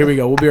 All right, here we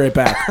go. We'll be right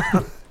back.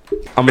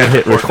 I'm gonna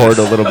hit record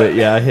a little bit.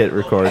 Yeah, I hit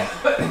record.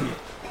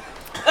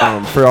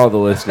 For all the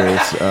listeners,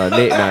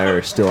 Nate and I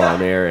are still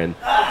on air, and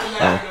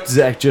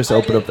Zach just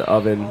opened up the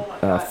oven,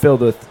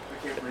 filled with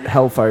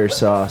Hellfire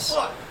sauce,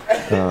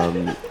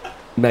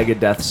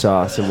 Megadeth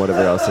sauce, and whatever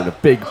else, and a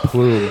big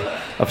plume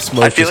of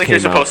smoke. I feel just like you're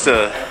came out.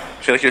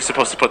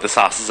 supposed to put the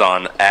sauces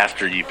on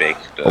after you bake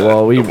the,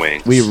 Well, the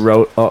wings. we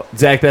wrote. Oh,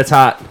 Zach, that's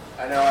hot.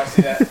 I know. I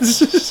see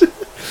that.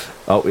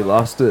 Oh, we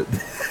lost it.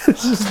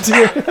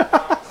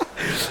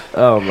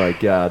 Oh my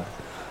god.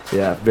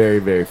 Yeah, very,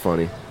 very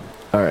funny.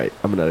 All right,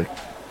 I'm gonna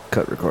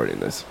cut recording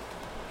this.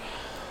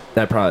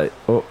 That probably.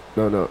 Oh,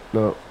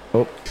 no.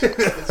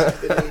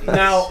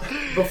 Now,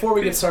 before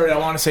we get started, I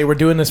want to say we're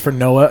doing this for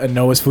Noah and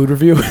Noah's food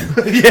review.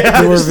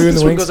 Yeah, we're reviewing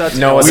the wings.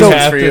 No, it's We for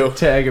have you. to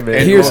tag him in.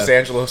 In Here's- Los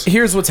Angeles.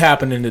 Here's what's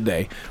happening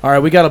today. All right,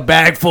 we got a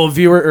bag full of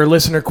viewer or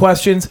listener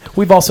questions.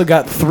 We've also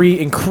got 3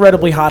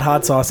 incredibly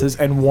hot sauces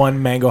and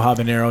 1 mango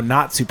habanero,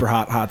 not super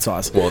hot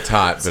sauce. Well, it's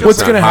hot, but What's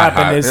it's going to not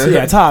happen hot. is,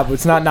 yeah, it's hot, but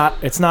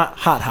it's not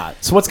hot.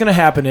 So what's going to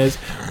happen is,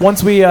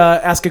 once we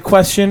ask a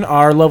question,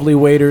 our lovely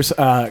waiters,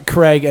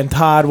 Craig and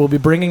Todd, will be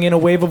bringing in a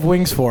wave of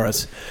wings for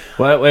us.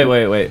 Wait.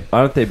 Why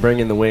don't they bring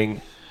in the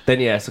wing? Then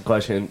you ask the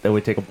question, then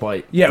we take a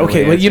bite. Yeah, then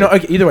okay. we Well, you know,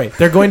 answer. okay, either way,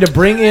 they're going to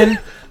bring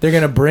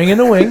in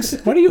the wings.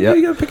 What are you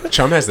going to pick up?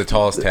 Chum has the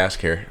tallest task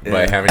here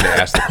by having to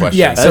ask the question.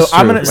 Yeah, so That's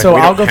I'm true. gonna. So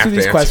We I'll don't go have through to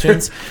these answer.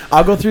 questions.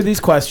 I'll go through these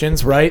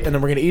questions, right, and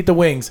then we're gonna eat the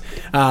wings.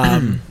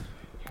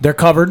 They're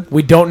covered.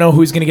 We don't know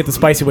who's gonna get the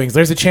spicy wings.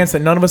 There's a chance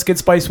that none of us get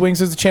spicy wings.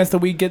 There's a chance that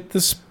we get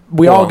this.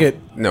 We all Well, get.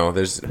 No,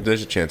 there's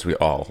a chance we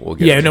all will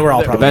get. Yeah, it. no, we're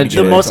all probably gonna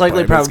eventually. get The it most at some likely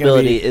point, but it's gonna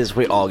probability be- is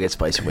we all get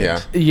spicy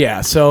wings. Yeah. Yeah.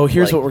 So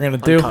here's Like, what we're gonna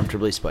do.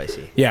 Uncomfortably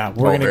spicy. Yeah,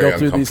 we're Oh, gonna very go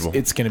through these. uncomfortable.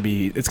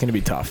 It's gonna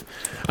be tough.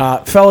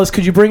 Fellas,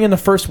 could you bring in the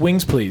first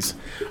wings, please?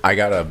 I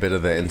got a bit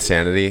of the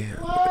insanity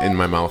in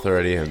my mouth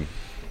already, and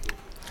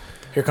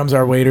Here comes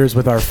our waiters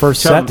with our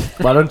first Chum,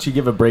 set. why don't you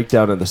give a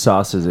breakdown of the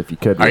sauces if you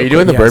could? are real you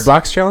doing the Yes. Bird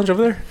Box challenge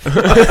over there?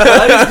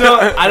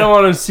 I don't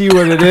want to see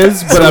what it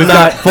is, but I'm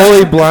not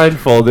fully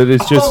blindfolded.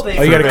 It's just Oh,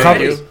 you got to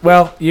cover.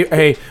 Well,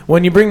 hey,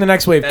 when you bring the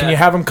next wave, can you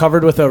have them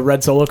covered with a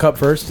red Solo cup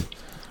first?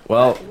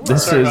 well.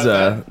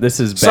 This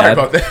is Sorry bad.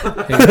 about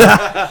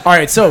that. All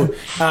right, so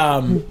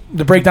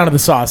the breakdown of the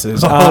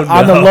sauces.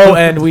 On the low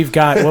end, we've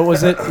got what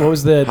was it? What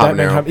was the that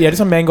Habanero. yeah,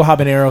 just a mango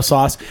habanero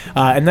sauce.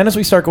 And then as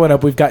we start going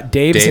up, we've got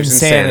Dave's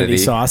Insanity Insanity.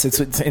 sauce.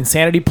 It's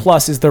Insanity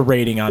Plus is the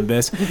rating on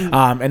this.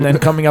 And then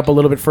coming up a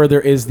little bit further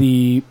is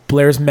the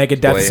Blair's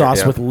Megadeth Blair, sauce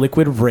yeah. with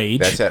Liquid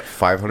Rage. That's at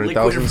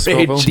 500,000 Liquid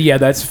Scoville, Yeah,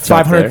 that's up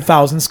there.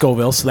 500,000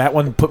 Scoville. So that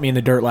one put me in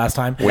the dirt last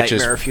time. which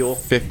is Nightmare fuel.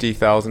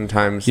 50,000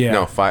 times. Yeah.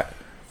 No,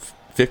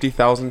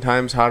 50,000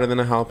 times hotter than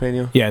a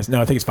jalapeno. Yes,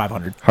 no, I think it's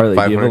 500. Harley, give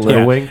a 500.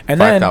 little Yeah. wing.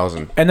 And then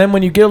 5,000. And then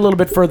when you get a little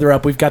bit further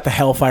up, we've got the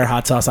Hellfire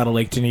hot sauce out of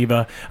Lake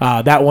Geneva.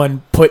 That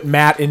one put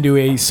Matt into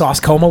a sauce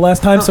coma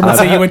last time. Someone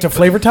said you went to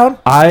Flavortown.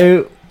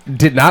 I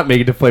did not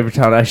make it to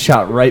Flavortown. I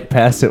shot right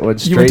past it,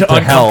 went You straight went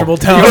to hell. Uncomfortable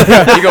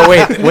Town. You go,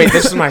 wait,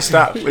 this is my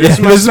stop. This This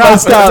is my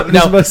stop. This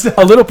Now, is my stop.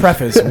 a little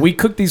preface. We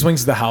cooked these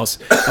wings at the house.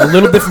 A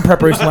little different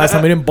preparation last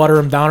time. We didn't butter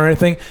them down or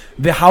anything.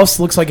 The house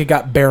looks like it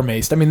got bear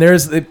maced. I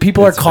mean,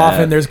 people are It's coughing.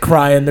 bad. There's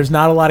crying. There's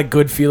not a lot of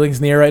good feelings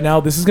in the air right now.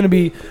 This is going to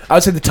be, I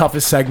would say, the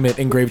toughest segment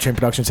in Gravy Train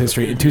Productions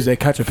history, in Tuesday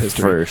Ketchup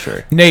history. For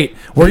sure. Nate,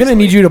 we're going to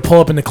need you to pull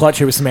up in the clutch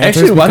here with some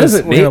answers. Actually, why because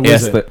doesn't we're gonna Nate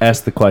lose it.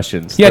 ask the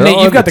questions? Yeah, They're Nate,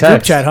 all you've in got the group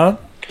text. chat, huh?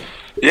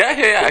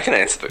 Yeah, I can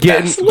answer the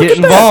Get test. get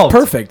involved.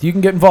 Perfect. You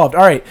can get involved.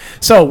 All right.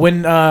 So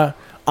when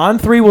on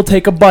 3, we'll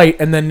take a bite,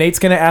 and then Nate's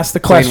going to ask the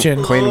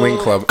question. Clean Wing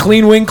Club.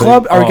 Clean Wing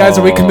Club. All right, guys,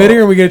 are we committing?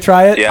 Or are we going to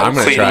try it? Yeah, I'm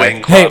gonna clean try.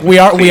 wing Hey, club. we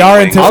are Clean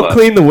into- wing I'll club.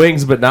 clean the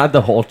wings, but not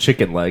the whole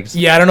chicken legs.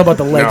 Yeah, I don't know about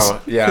the legs.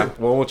 No, yeah.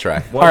 Well, we'll try.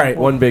 One, All right.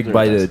 one big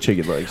bite of the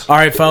chicken legs. All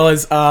right,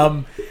 fellas.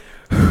 I'm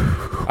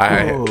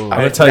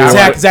gonna tell you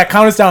Zach, what. Zach,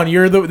 count us down.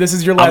 This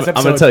is your last I'm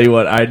episode. gonna tell you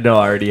what. I know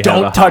I already have. a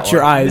Don't hot touch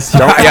your one. eyes.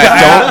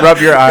 Don't rub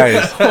your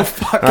eyes.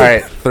 All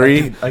right,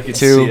 3, I can 2,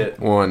 see it.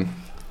 1.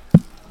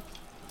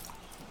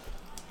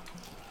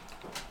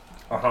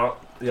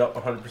 Yep,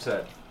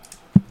 100%.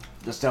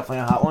 That's definitely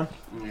a hot one.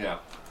 Yeah.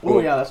 Oh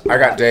yeah, that's. I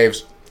got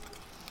Dave's.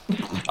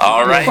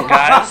 All right,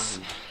 guys.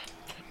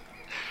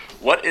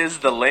 What is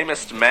the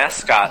lamest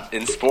mascot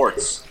in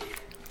sports?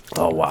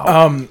 Oh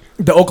wow.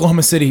 The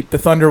Oklahoma City, the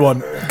Thunder one,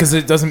 because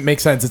it doesn't make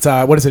sense. It's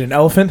what is it? An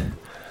elephant?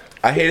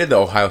 I hated the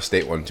Ohio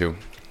State one too.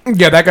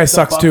 Yeah, that guy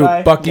sucks too.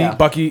 Buckeye?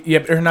 Bucky.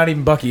 Yeah, or not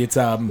even Bucky. It's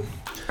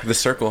The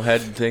circle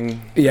head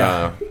thing.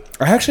 Yeah.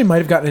 I actually might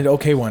have gotten an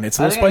okay one. It's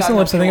a little think I spicy got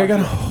lips. I an think I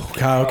okay got. Oh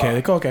god.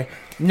 Okay. Okay.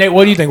 Nate,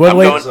 what do you think? What? I'm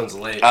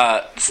Wait.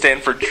 going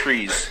Stanford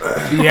Trees.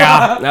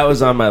 Yeah. that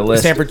was on my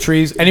list. Stanford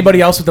Trees. Anybody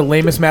else with the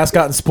lamest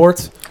mascot in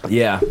sports?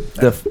 Yeah.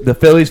 The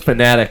Phillies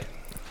fanatic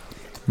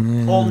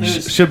Old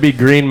news. should be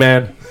Green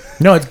Man.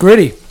 No, it's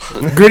Gritty.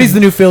 Gritty's the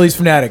new Phillies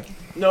fanatic.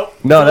 Nope.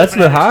 No, that's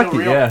the hockey.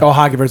 Yeah. Oh,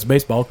 hockey versus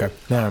baseball. Okay.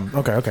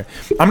 Okay.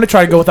 I'm gonna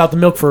try to go without the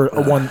milk for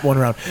a one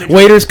round.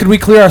 Waiters, could we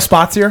clear our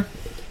spots here?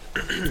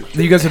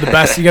 You guys are the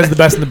best. You guys are the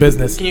best in the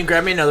business. Can you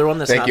grab me another one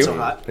that's Thank not you. so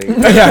hot?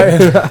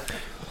 Yeah.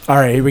 All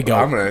right, here we go.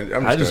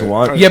 I just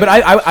want- Yeah, but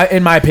I,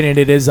 in my opinion,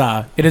 it is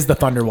the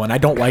Thunder one. I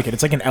don't like it.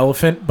 It's like an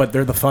elephant, but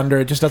they're the Thunder.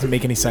 It just doesn't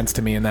make any sense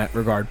to me in that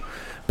regard.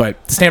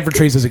 But Stanford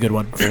Trees is a good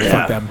one.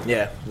 Fuck them.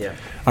 Yeah.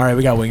 All right,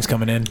 we got wings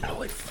coming in.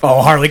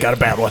 Oh, Harley got a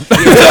bad one.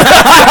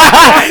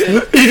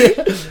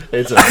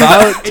 It's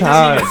about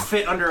time.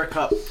 fit under a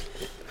cup.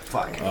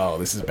 Fuck. Oh,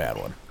 this is a bad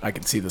one. I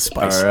can see the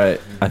spice. All right.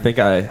 I think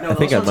I those might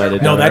ones are- have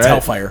done No, that's all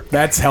right. Hellfire.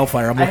 That's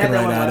Hellfire. I'm I looking had that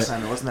right one at last it.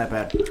 time. It wasn't that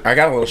bad. I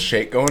got a little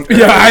shake going.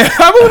 Yeah,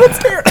 I'm a little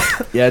scared.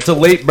 Yeah, it's a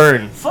late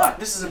burn. Fuck,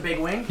 this is a big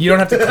wing. You don't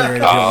have to clear it.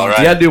 if you All don't. You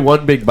right. gotta do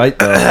one big bite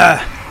though.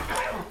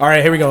 All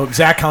right, here we go.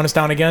 Zach, count us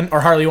down again. Or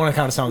Harley, you want to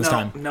count us down this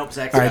time? Nope,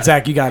 Zach. All right,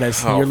 Zach, you got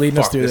us. Oh, You're leading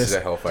us fuck, through this this. is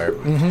a hellfire.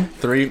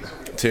 3,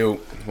 2,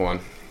 1.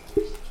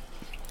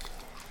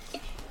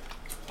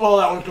 Oh,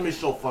 that one's gonna be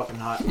so fucking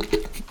hot.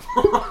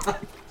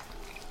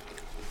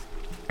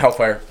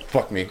 Hellfire.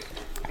 Fuck me.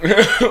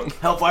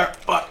 Hellfire.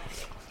 Fuck.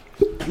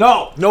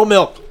 No. No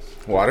milk.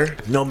 Water?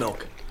 No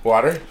milk.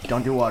 Water?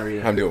 Don't do water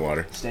either. I'm doing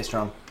water. Stay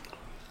strong.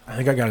 I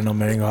think I got a no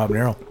mango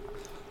habanero.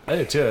 I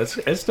do too.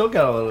 It's still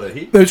got a little bit of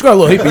heat. It's got a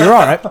little heat, but you're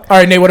all right. All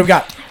right, Nate, what have we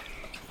got?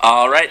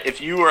 All right,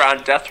 if you were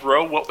on death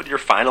row, what would your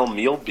final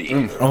meal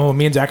be? Oh,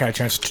 me and Zach had a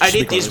chance to I'd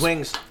speak eat on these this.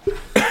 wings.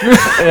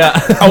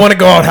 I want to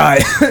go out high.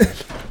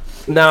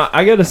 Now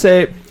I gotta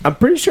say, I'm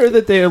pretty sure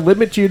that they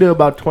limit you to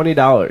about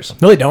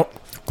 $20. No, they don't.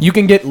 You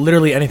can get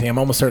literally anything. I'm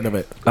almost certain of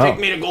it. Take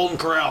me to Golden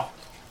Corral.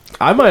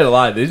 I might have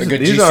lied. These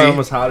good are GC?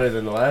 almost hotter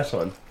than the last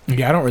one.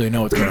 Yeah, I don't really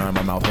know what's going on in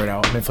my mouth right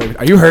now. I'm inflated.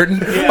 Are you hurting?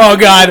 Oh,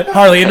 God.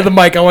 Harley, into the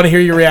mic. I want to hear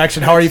your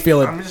reaction. How are you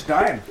feeling? I'm just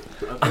dying.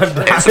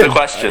 Answer the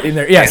question. In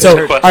there. Yeah, Answer so,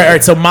 the all question.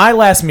 right, so my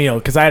last meal,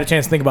 because I had a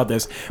chance to think about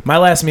this. My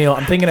last meal,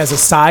 I'm thinking as a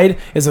side,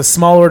 is a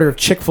small order of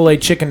Chick-fil-A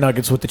chicken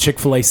nuggets with the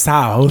Chick-fil-A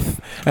South.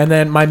 And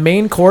then my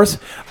main course,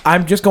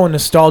 I'm just going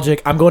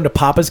nostalgic. I'm going to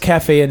Papa's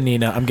Cafe in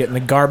Nina. I'm getting the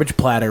garbage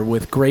platter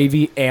with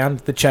gravy and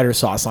the cheddar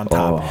sauce on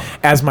top.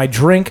 As my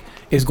drink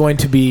is going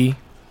to be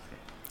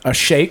a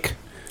shake,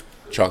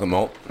 Chocolate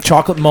malt.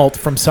 chocolate malt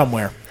from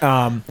somewhere.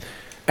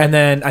 And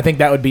then I think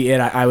that would be it,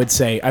 I would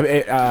say.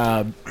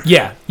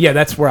 Yeah,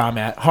 that's where I'm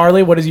at.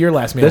 Harley, what is your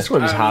last meal? This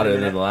one's hotter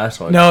than the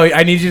last one. No,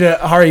 I need you to...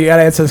 Harley, you got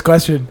to answer this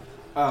question.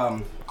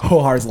 Oh,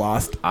 Har's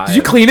lost. I Did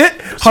you am. clean it?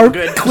 Har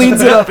Good.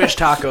 cleans it up. Fish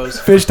tacos.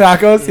 Fish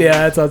tacos? Yeah,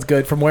 that sounds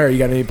good. From where? You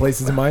got any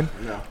places in mind?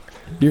 No.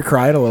 You're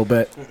crying a little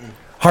bit.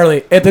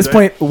 Harley, at this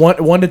point,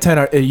 1 to 10,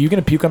 are you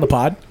going to puke on the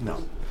pod?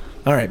 No.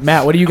 All right,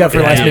 Matt, what do you got for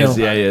your Yeah, last he meal? is.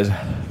 Yeah, he is.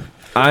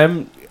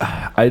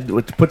 I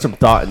would put some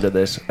thought into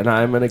this, and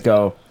I'm gonna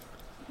go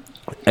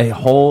a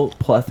whole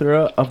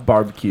plethora of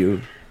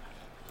barbecue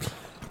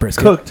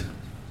Brisket. cooked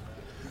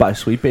by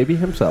Sweet Baby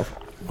himself.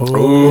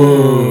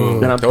 Ooh.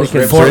 And I'm Those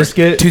thinking ribs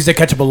brisket, Tuesday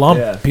ketchup alum.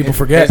 Yeah. People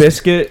forget.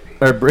 brisket,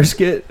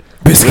 Brisket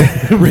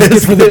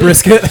for the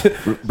brisket.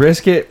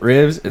 brisket,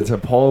 ribs, and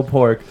some pulled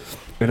pork,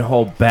 and a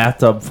whole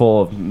bathtub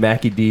full of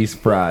Mackie D's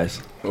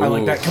fries. I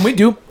like that.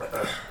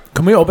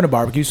 Can we open a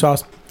barbecue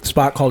sauce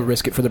spot called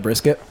Risket for the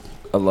Brisket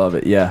I love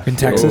it. Yeah. in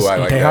Texas? Ooh, I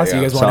in like Tejas? that,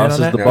 You yeah. guys want in Sauce on is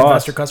that? the boss.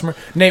 Investor customer.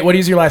 Nate, what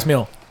is your last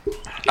meal?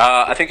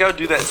 I think I would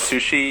do that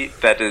sushi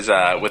that is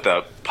with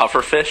a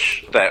puffer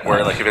fish that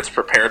where like if it's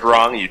prepared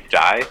wrong you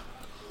die.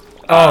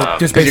 Oh,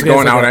 just Because basically you're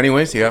going it's like out a-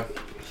 anyways, yeah.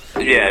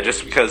 Yeah,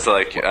 just because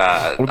like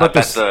I about bet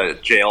this- the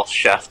jail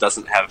chef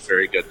doesn't have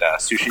very good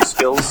sushi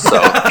skills,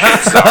 so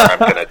chances are I'm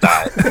gonna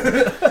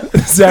die.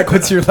 Zach,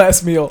 what's your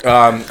last meal?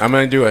 I'm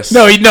gonna do a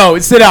No,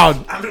 sit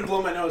down. I'm gonna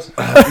blow my nose.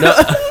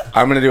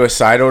 I'm gonna do a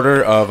side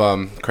order of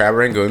crab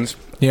rangoons.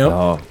 Yep.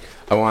 Oh,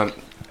 I want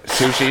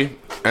sushi,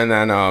 and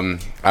then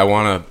I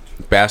want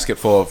a basket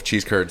full of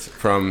cheese curds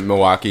from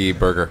Milwaukee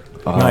Burger.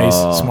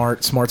 Nice.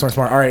 Smart.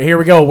 All right, here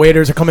we go.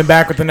 Waiters are coming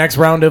back with the next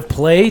round of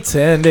plates,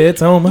 and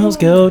it's almost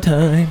go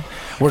time.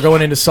 We're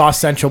going into Sauce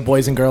Central,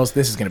 boys and girls.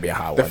 This is going to be a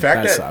hot The one.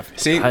 fact That's that tough.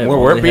 see I have where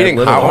we're only had beating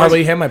little hot ones. ones.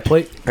 Harley, hand my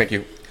plate. Thank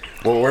you.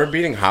 Where we're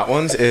beating hot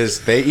ones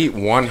is they eat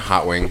one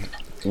hot wing.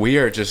 We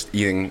are just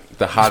eating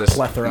the hottest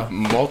plethora.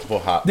 multiple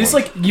hot This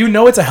ones. like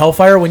it's a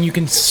hellfire when you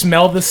can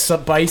smell the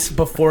spice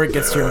before it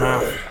gets to your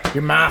mouth.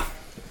 Your mouth.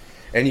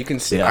 And you can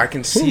see, Yeah. I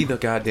can see the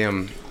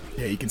goddamn.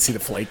 Yeah, you can see the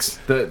flakes.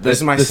 This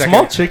is my the second.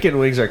 small chicken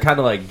wings are kind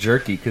of like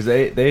jerky because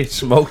they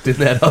smoked in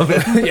that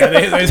oven. Yeah,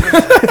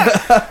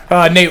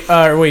 Nate.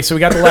 Wait. So we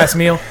got the last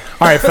meal.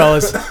 All right,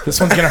 fellas. This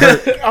one's gonna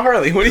hurt.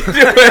 Harley, what are you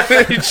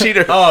doing? You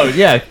cheater. Oh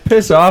yeah,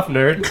 piss off,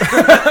 nerd.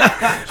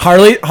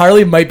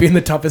 Harley might be in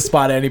the toughest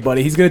spot of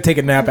anybody. He's gonna take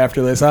a nap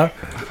after this, huh?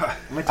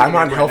 I'm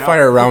on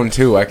Hellfire round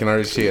 2. I can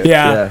already see it.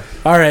 Yeah.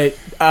 All right.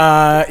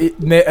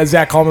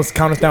 Zach, count us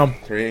down.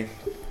 3,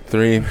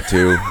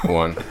 2,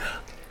 1.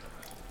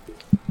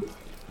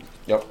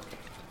 Yep.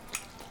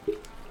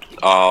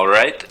 All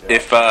right.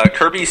 If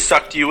Kirby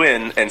sucked you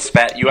in and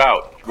spat you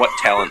out, what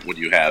talent would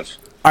you have?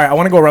 All right, I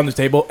want to go around the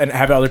table and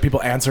have other people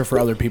answer for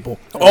other people.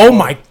 Oh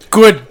my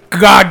good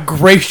God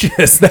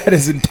gracious, that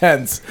is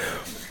intense.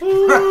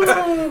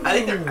 I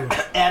think they're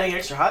adding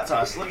extra hot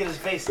sauce. Look at his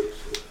face.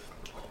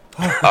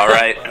 All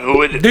right. Who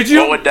would? Did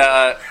you- What would?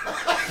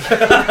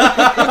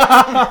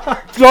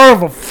 Son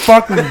of a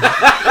fucking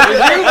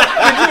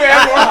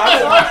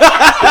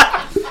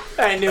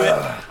I knew it.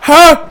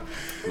 huh?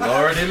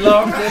 Lordy.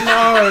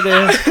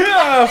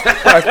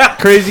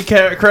 Crazy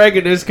Craig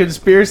and his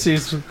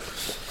conspiracies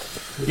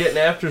getting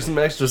after some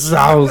extra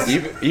sauce.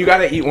 You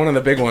gotta eat one of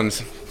the big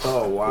ones.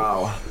 Oh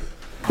wow.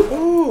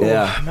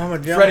 Yeah. Mama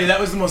John. Freddie, that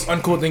was the most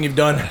uncool thing you've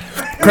done.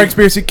 Craig's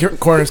Conspiracy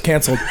Corner is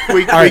canceled.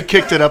 We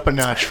kicked it up a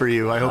notch for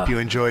you. I hope you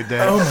enjoyed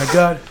that. Oh my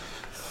God.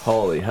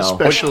 Holy hell.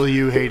 Especially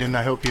you, Hayden.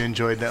 I hope you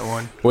enjoyed that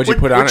one. What'd you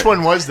put on Which it?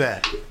 one was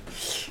that?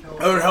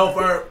 Oh,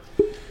 Hellfire.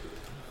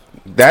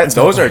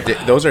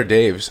 Those are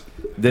Dave's.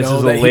 This No,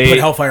 is that a he late put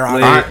Hellfire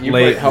on. You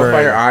late put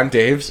Hellfire burn. on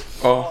Dave's.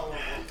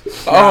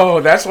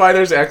 Oh, that's why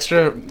there's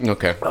extra.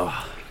 Okay.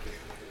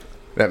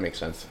 That makes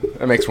sense.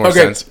 That makes more Okay.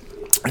 sense.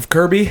 If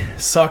Kirby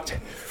sucked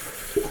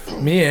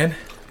me in,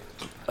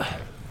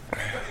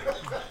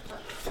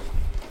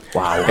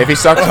 Wow. If he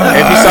sucked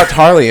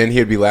Harley in,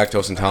 he'd be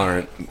lactose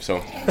intolerant. So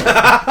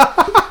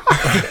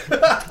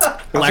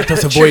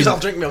Lactose Cheers, I'll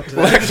avoidant. drink milk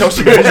today.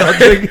 lactose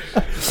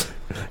avoidant.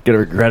 Gonna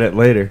regret it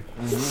later.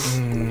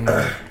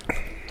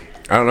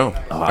 I don't know.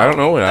 I don't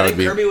know what I I would think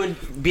be. Kirby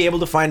would be able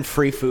to find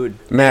free food.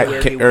 Matt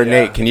where can, he or would,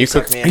 Nate, can you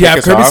suck cook? me in. kick Yeah, if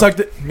us Kirby off? sucked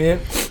it, man.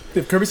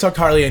 If Kirby sucked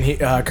Harley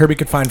and Kirby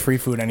could find free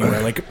food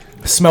anywhere, like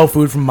smell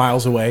food from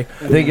miles away.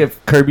 I think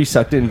if Kirby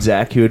sucked in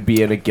Zach, he would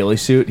be in a ghillie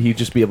suit. He'd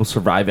just be able to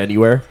survive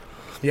anywhere.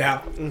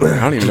 Yeah. I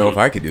don't even know if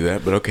I could do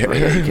that, but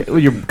okay. Well,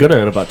 you're gonna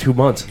in about 2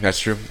 months. That's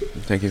true.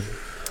 Thank you.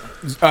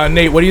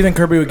 Nate, what do you think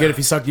Kirby would get if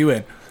he sucked you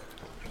in?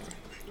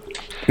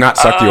 Not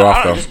sucked you I off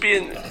don't know, though. just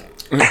being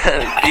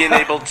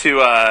able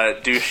to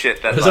do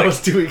shit that like,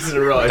 2 weeks in a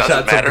row. I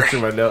doesn't matter.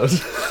 through my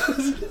nose.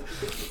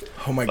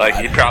 Oh my Like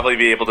god. he'd probably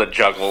be able to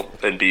juggle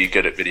and be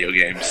good at video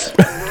games.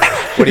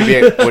 Would he be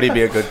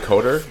a good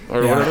coder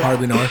or Yeah, whatever?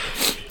 hardly know.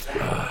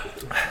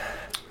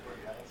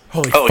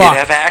 Holy Oh, fuck.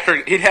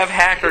 he'd have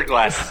hacker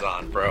glasses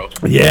on, bro.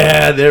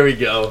 Yeah, there we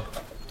go.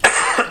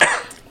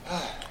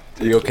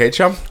 You okay,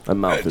 chum? My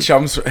mouth is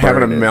Chum's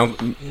having a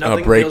burning.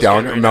 Nothing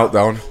breakdown, feels a good right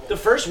now. meltdown. The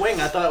first wing,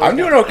 I thought. I'm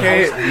doing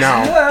okay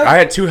now. I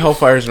had 2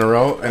 Hellfires in a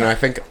row, and I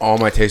think all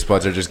my taste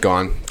buds are just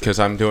gone because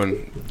I'm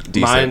doing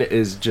decent. Mine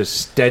is just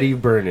steady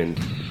burning.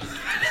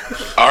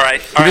 All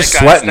right, just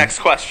guys. sweating. Next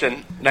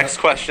question.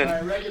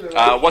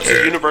 What's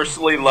a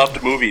universally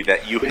loved movie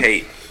that you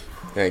hate?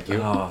 Thank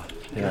you. Oh,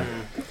 yeah.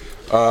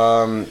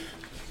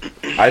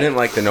 I didn't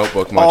like The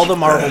Notebook much. All the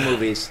Marvel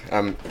movies.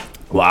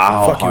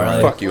 Wow. Fuck you,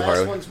 Harley. Fuck you, Last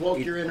Harley. ones woke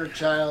your inner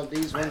child.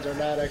 These ones are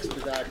not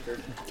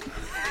expedoctored.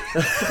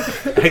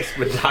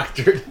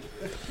 Expedoctored.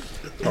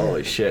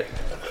 Holy shit.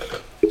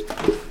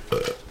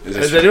 Is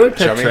Has this anyone kept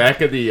chummy?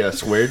 track of the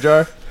swear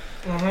jar?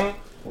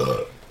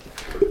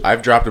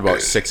 I've dropped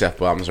about 6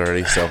 F-bombs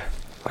already, so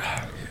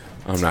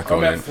I'm not I'm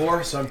going at in.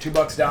 4, so I'm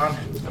 $2 down.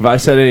 Have I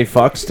said any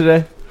fucks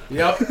today?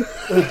 Yep.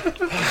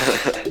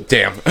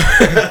 Damn.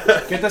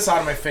 Get this out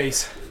of my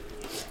face.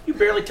 You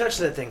barely touched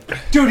that thing.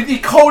 Dude, he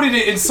coated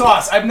it in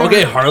sauce. I've never.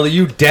 Okay, Harley,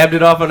 you dabbed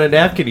it off on a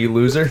napkin, you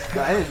loser.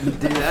 I didn't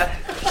do that.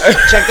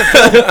 Check the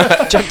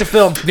film. Check the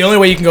film. The only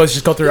way you can go is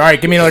just go through. All right,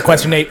 give me another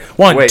question, Nate.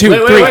 One, Wait, two,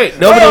 three. Wait.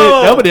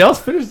 Nobody else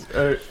finished?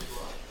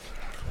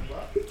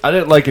 I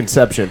didn't like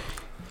Inception.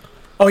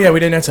 Oh yeah, we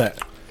didn't answer that.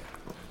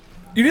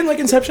 You didn't like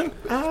Inception?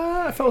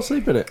 I fell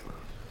asleep in it.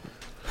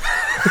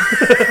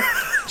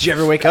 Did you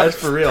ever wake up? That's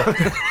for real.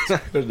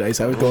 Nice,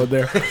 I was going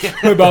there.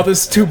 My mouth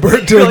is too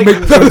burnt to make.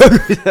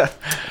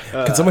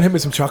 Can someone hit me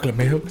some chocolate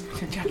mayo?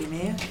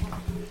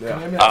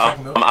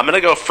 I'm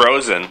gonna go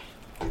Frozen.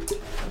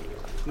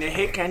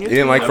 Hey, can You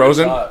didn't like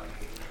Frozen?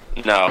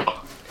 No,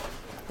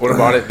 What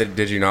about it that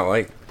did you not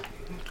like?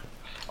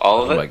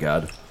 all of Oh it. my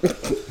god.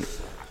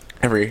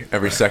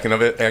 Every second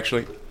of it,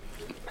 actually.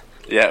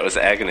 Yeah, it was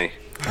agony.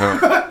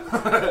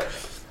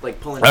 Like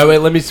pulling. All right, wait,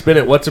 let me spin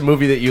it. What's a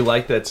movie that you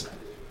like that's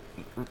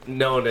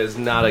known as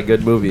not a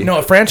good movie? No,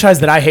 a franchise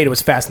that I hated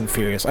was Fast and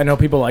Furious. I know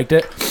people liked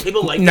it.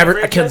 People like Never, that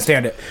I couldn't franchise?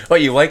 stand it.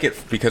 But you like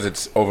it because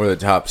it's over the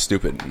top,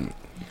 stupid.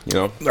 You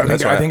know. I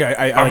think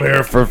I I'm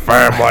here for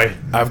family.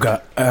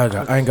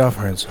 I ain't got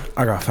friends.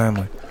 I got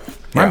family.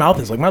 My Yeah. mouth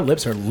is like my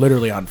lips are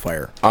literally on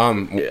fire. A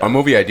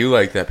movie I do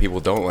like that people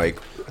don't like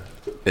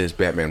is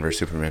Batman vs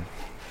Superman.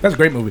 That's a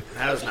great movie.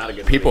 That was not a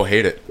good. People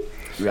hate it.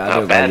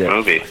 Not a bad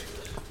movie.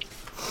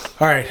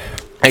 All right,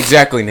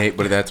 Exactly, Nate.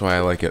 But that's why I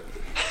like it.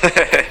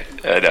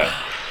 I know.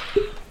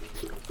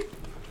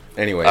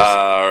 Anyways,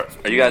 Are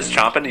you guys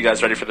chomping? You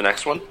guys ready for the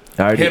next one?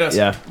 Hit us.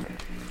 Yeah.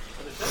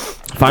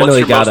 What's Finally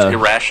your got most a.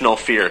 irrational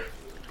fear?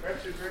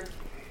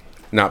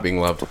 not being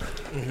loved.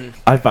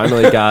 I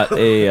finally got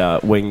a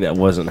wing that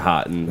wasn't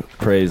hot, and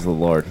praise the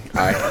Lord.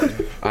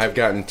 I've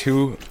gotten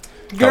 2.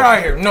 get out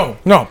of here.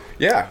 No.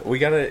 Yeah, we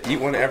gotta eat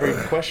one every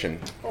question.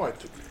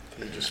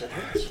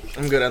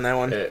 I'm good on that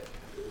one.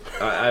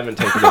 I haven't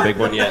taken the big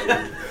one yet.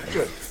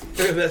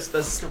 That's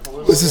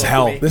This is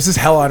hell. This is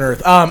hell on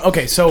earth.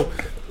 Okay, so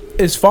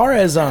as far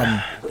as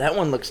That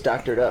one looks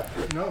doctored up.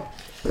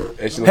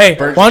 It's hey,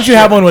 burnt why don't you shit.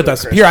 have one with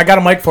us? Here, I got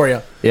a mic for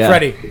you. Yeah.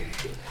 Freddie,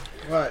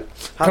 What?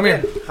 come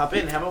here. Hop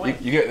in. Have a wing.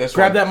 You get this.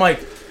 Grab one. that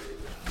mic.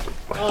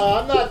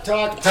 I'm not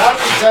talking. Tom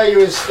can tell you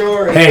his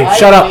story. Hey, I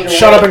shut will up. eat a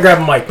Shut up wing. and grab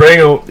a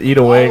mic. Eat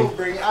a wing.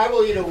 I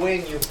will eat a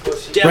wing, you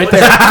pussy. Dad, Right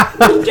what's-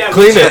 there. Dad,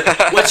 Clean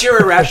what's- What's your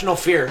irrational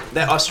fear?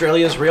 That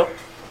Australia is real?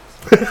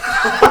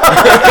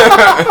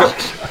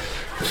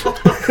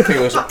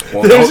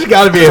 There's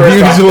got to be a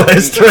huge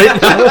list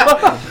right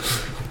now.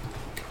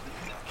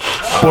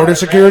 Border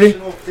security.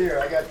 Irrational fear.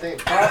 I got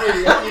things.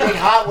 Probably eating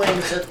hot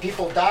wings that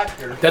people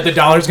doctor. That the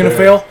dollar's gonna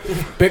fail.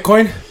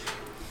 Bitcoin.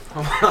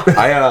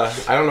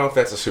 I don't know if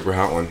that's a super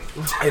hot one.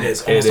 It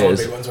is. It All the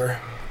is. big ones are.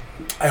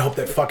 I hope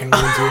that fucking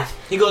ruins you.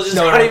 He goes, it's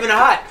not even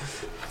hot.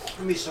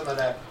 Give me some of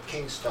that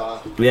king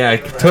style. Yeah,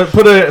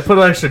 put an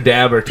extra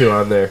dab or two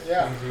on there.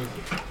 Yeah.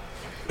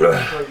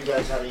 Show you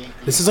guys how to eat.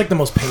 This is like the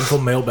most painful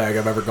mailbag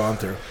I've ever gone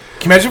through.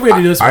 Can you imagine if we had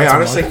to do this? I once a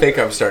honestly month? think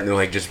I'm starting to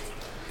like just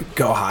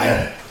Go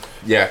high.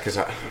 yeah, because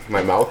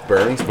my mouth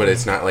burns, but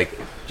it's not like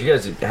Did you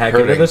guys hack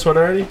Hurting. into this one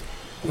already?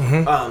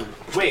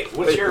 Wait,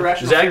 what's your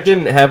irrational Zach fear?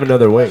 didn't have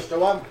another wing. The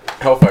one.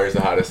 Hellfire's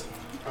the hottest.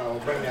 Oh,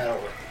 bring that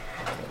over.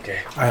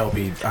 I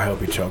hope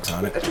he chokes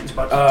on it. That dude's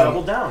about to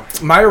double down.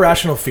 My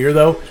irrational fear,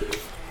 though,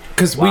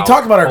 because we Wow.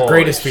 talked about our Holy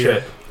greatest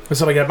fear. shit.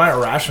 So like my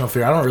irrational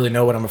fear, I don't really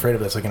know what I'm afraid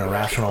of. That's like an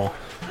irrational.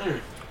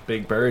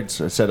 Big birds.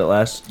 I said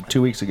it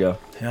 2 weeks ago.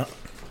 Yeah.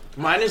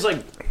 Mine is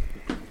like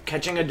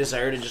catching a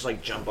desire to just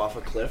like jump off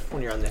a cliff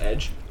when you're on the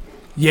edge.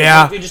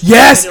 Yeah. Like, you just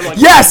Yes. kind of,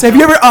 like, Yes. Have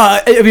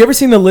you ever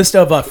seen the list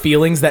of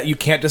feelings that you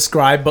can't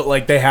describe, but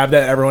like they have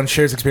that everyone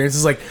shares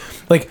experiences? Like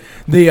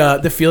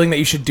the feeling that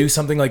you should do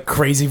something like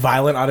crazy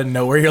violent out of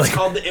nowhere. You're It's like,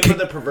 called the imp of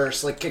the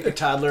perverse, like kick a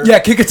toddler. yeah,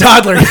 kick a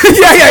toddler.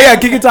 yeah,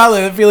 kick a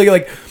toddler. The feeling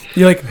like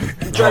you like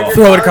Drive your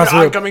throw car it across the into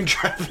room. oncoming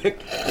traffic.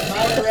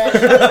 My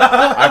irrational,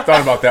 I've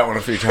thought about that one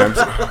a few times.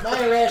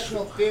 my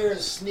irrational fear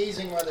is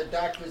sneezing while the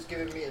dentist is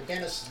giving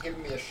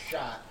me a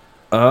shot.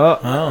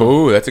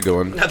 Ooh, that's a good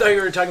one. I thought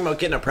you were talking about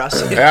getting a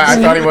prostate. Yeah, I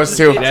thought he was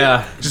too.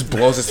 Yeah. Just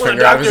blows his Well,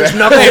 finger out of his doctor's head.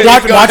 knuckle- Hey,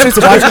 watch this.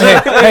 Watch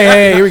this.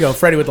 Hey, here we go.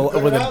 Freddie with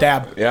a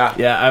dab.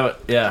 Yeah.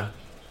 Yeah.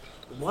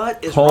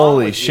 What is wrong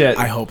Holy with shit.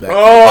 I hope that.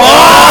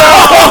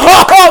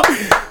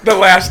 The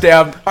last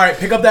dab. All right,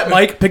 pick up that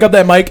mic. Pick up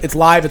that mic. It's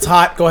live. It's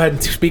hot. Go ahead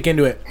and speak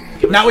into it.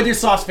 Not with your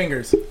sauce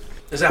fingers. you?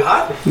 Is it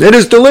hot? It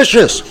is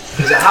delicious.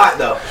 Is it hot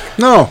though?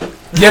 No,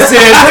 Yes,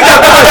 it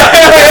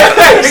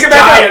is. He's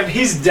dying.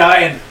 He's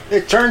dying.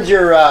 it turns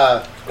your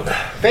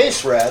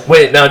face red.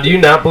 Wait, now do you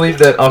not believe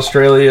that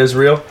Australia is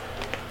real?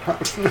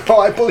 No,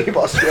 I believe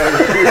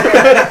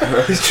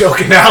Australia. He's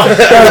choking now.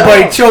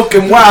 Everybody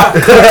choking. Wow.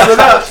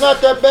 It's not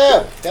that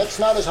bad. That's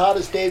not as hot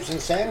as Dave's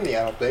Insanity,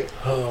 I don't think.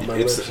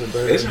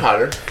 It's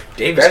hotter.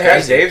 Dave's That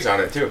has crazy. Dave's on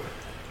it too.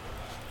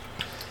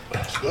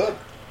 It's good.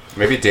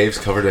 Maybe Dave's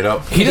covered it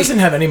up. He doesn't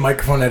have any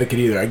microphone etiquette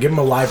either. I give him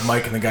a live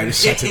mic and the guy just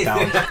sets it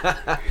down.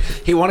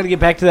 He wanted to get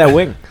back to that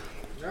wing.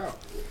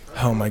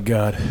 Oh my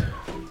god.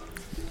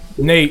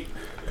 Nate,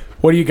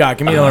 what do you got?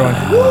 Give me another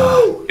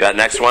one. Got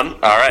next one?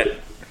 All right.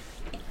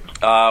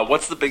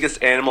 What's the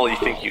biggest animal you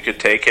think you could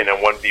take in a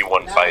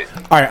 1v1 fight?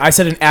 All right, I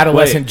said an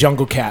adolescent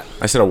jungle cat.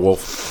 I said a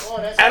wolf.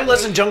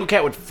 Adolescent jungle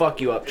cat would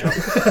fuck you up, Chuck.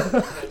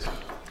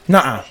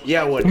 Nuh-uh.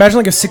 Yeah, it would. Imagine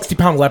like a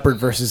 60-pound leopard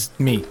versus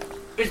me.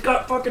 It's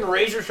got fucking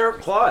razor sharp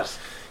claws.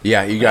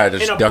 Yeah, you gotta In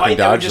just a duck bite and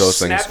that would dodge just those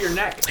snap things. your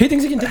neck. He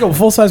thinks he can take a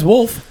full-size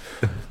wolf.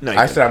 No,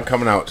 I said I'm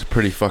coming out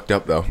pretty fucked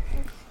up though.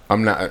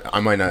 I'm not. I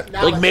might not.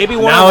 like maybe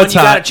one Now on one, it's you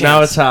got a hot. chance.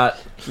 Now it's hot.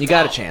 You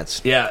got a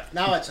chance. Yeah.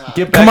 Now it's hot.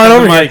 Get Come back on the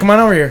over here. mic. Come on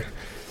over here.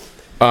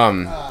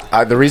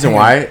 The reason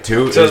why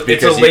too It's a- is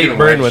because it's a you late can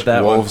burn wedge with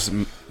that one. wolves'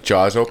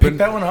 jaws open. Pick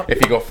that one up.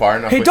 If you go far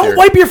enough. Hey, with don't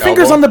wipe your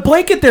fingers elbow. on the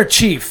blanket there,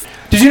 Chief.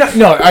 Did you not?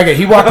 No, okay,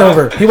 he walked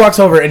over. He walks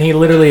over and he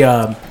literally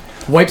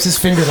wipes his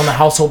fingers on the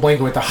household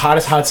blanket with the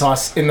hottest hot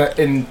sauce in like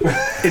some of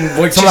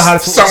the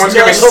hottest. Someone's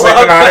gonna be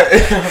sleeping on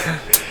it.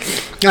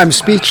 I'm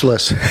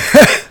speechless.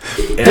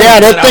 Yeah,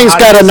 that thing's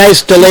got a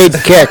nice delayed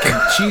kick.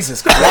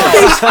 Jesus Christ.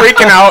 He's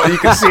freaking out. You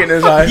can see it in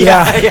his eyes.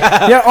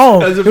 Yeah.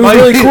 Oh, it was mighty-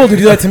 really cool to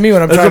do that to me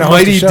when I'm trying That's to a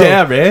host mighty show.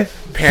 dab, eh?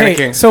 Panicking.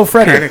 Hey, so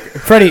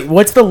Freddie,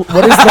 what is the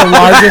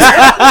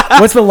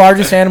largest? What's the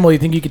largest animal you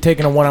think you could take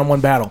in a one-on-one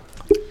battle?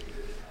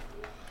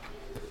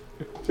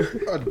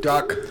 A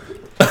duck.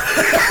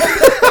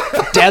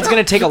 Dad's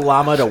gonna take a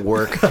llama to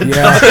work.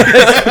 Yeah.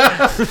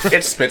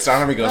 It spits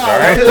on him. He goes, all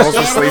right. Rolls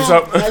his sleeves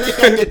up. I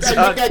think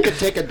I could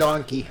take a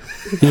donkey.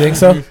 You think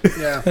so?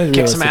 Yeah.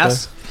 Kick some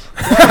ass.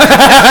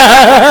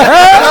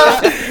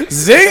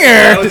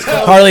 Zinger!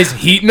 Harley's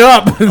heating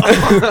up.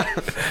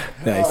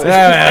 Nice.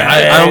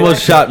 I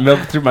almost shot milk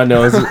through my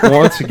nose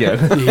once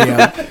again.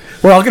 Yeah.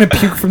 We're all gonna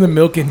puke from the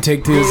milk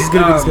intake too. This is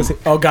gonna be disgusting.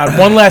 Oh god,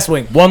 one last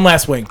wing.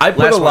 I put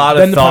Last a lot one. of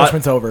Then the thought.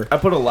 punishment's over. I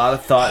put a lot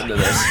of thought into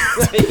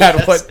this.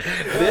 That what-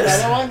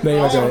 Another one? No, you're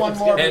not Also doing it. one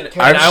more.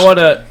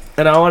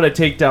 and I want to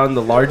take down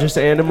the largest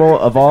animal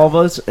of all of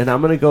us, and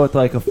I'm gonna go with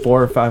like a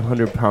 400 or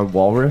 500 pound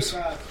walrus.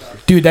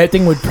 Dude, that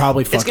thing would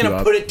probably fuck It's gonna you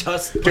up. put its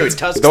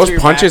tusks Those to your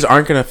punches back.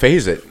 aren't gonna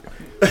phase it.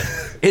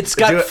 It's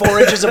got 4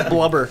 inches of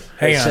blubber.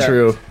 Hang on. It's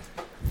true.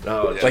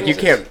 Like you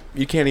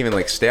can't even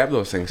like stab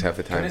those things half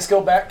the Can time. this go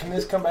back? Can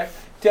this come back?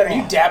 Dad, are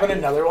you dabbing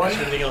another one?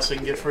 Anything else I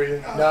can get for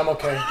you? No, I'm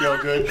okay. You all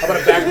good? How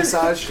about a back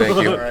massage?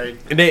 Thank you. All right.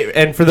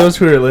 And for those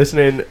who are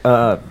listening,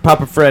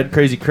 Papa Fred,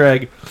 Crazy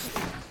Craig,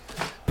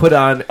 put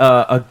on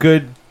a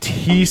good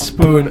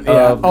teaspoon Yeah.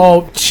 of.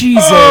 Oh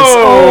Jesus! He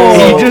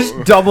Oh.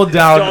 just doubled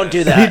down. Don't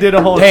do that. He did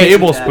a whole Hey,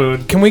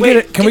 tablespoon. Can we get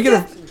it? Can we get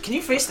a? Can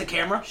you face the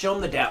camera? Show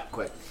him the dap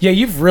quick. Yeah,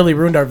 you've really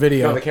ruined our No,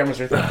 video. the camera's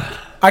right there.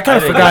 I kind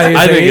of forgot.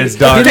 I think it's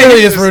done. He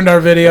really just ruined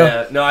our video.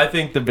 Yeah, no, I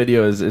think the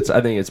video is.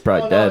 I think it's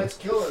probably dead. Let's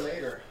kill it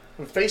later.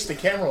 Face the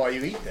camera while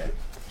you eat that.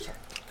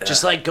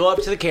 Just like go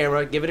up to the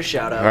camera, give it a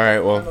shout All out. right.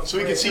 Well, So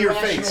we can see your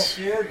Irrational face.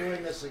 fear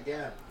doing this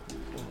again.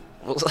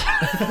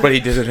 but he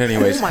did it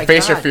anyways. Oh my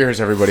Face your God.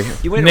 fears, everybody.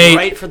 You went Nate,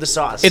 right for the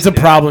sauce. It's a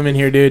problem in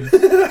here, dude.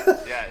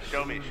 Yeah,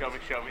 show me.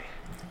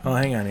 Oh,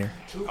 hang on here.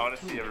 I want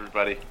to see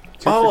everybody.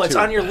 Oh, it's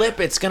on your lip.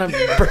 It's gonna burn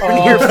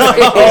your face.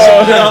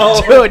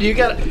 Oh, no. Dude, you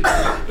gotta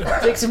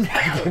take some.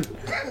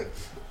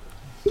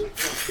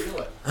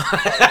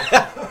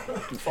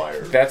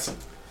 That's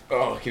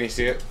Oh, can you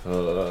see it?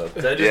 That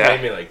just Yeah.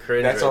 made me like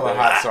cringe. That's right all the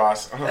there. hot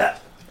sauce.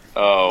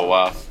 Oh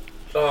wow.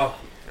 Oh,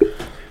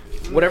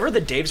 Whatever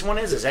the Dave's one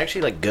is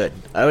actually like good.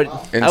 I would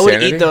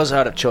Insanity? eat those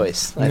out of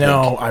choice. I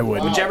No, think. I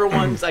wouldn't. Whichever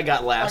ones I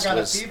got I last got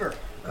a was fever.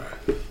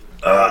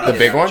 The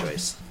big one?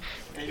 choice.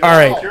 All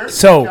right,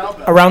 so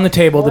around the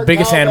table, the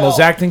biggest animal.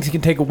 Zach thinks he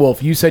can take a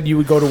wolf. You said you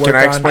would go to work Can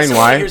I on. explain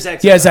why? Here's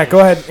Zach's- Yeah, Zach,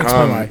 go ahead.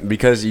 Explain why.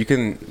 Because you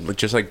can,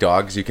 just like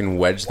dogs, you can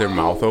wedge their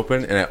mouth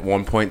open, and at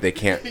one point they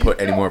can't put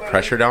any more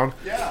pressure down.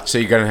 So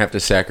you're gonna have to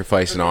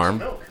sacrifice an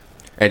arm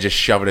and just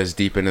shove it as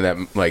deep into that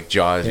like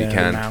jaw as you Yeah,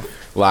 can. mouth.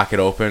 Lock it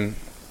open,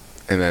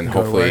 and then to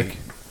hopefully work.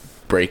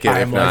 break it. I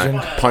If am not,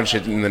 legend. punch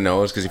it in the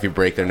nose. Because if you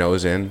break their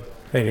nose in,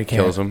 Hey, they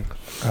kills can't. them.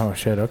 Oh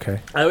shit. Okay.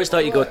 I always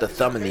thought you go with the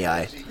thumb in the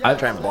eye. I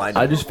try and blind.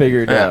 I just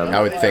figured.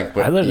 I would think, I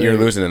but literally- you're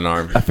losing an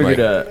arm. I figured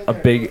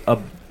Like,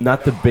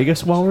 not the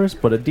biggest walrus,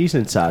 but a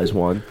decent sized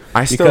one.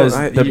 I still- because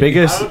I- the you-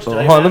 biggest. Ouch, did Hold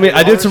I on, let me. have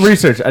I did some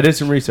walrus?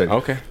 research.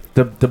 okay.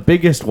 The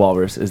biggest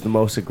walrus is the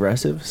most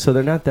aggressive, so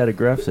they're not that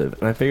aggressive.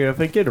 And I figured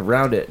if I get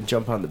around it and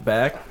jump on the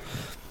back,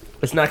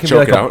 it's not gonna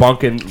Choke be it like a out?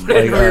 bunking.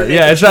 Like,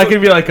 it's not gonna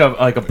be like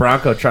a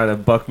bronco trying to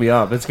buck me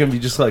up. It's gonna be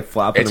just like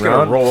flopping It's around.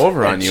 gonna roll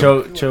over on and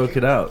you. Choke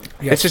it out.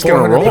 It's just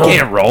gonna roll. It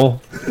can't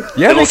roll.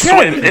 Yeah, It'll they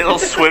can. swim. It'll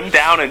swim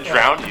down and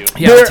drown you.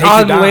 Yeah, They're take you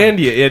on down. land,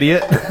 you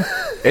idiot.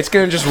 It's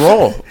gonna just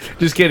roll.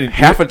 Just kidding.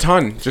 Half a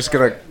ton, just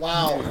gonna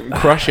Wow.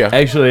 crush you.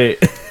 Actually,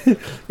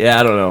 yeah,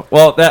 I don't know.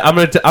 Well, I'm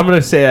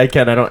gonna say I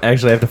can. I don't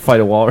actually have to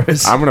fight a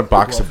walrus. I'm gonna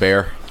box a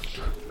bear.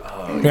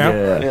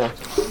 yeah.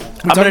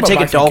 I'm gonna about take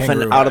a boxing dolphin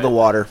kangaroo, out of the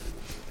water.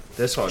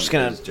 This one. Just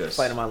gonna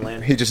fight him on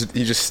land. He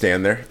just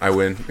stand there. I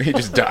win. He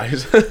just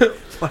dies.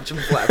 Watch him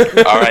flap.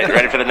 All right,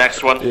 ready for the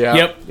next one? Yeah.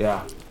 Yep.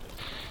 Yeah.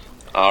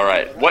 All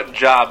right. What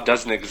job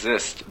doesn't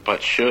exist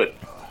but should?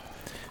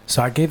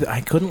 So I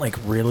couldn't like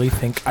really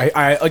think.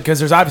 I because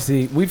there's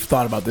obviously we've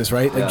thought about this,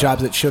 right? Like Yeah.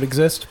 jobs that should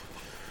exist.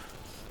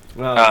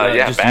 Well,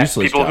 Yeah, just back,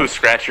 useless people who jobs.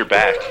 scratch your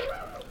back.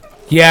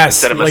 Yes.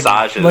 Instead of like,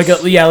 massages, Like a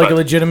but-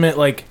 legitimate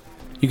like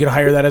you could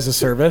hire that as a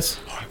service.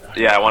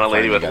 Yeah, I want a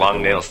lady with gotta long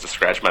go. nails to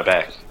scratch my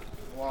back.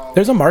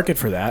 There's a market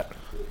for that.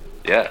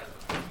 Yeah.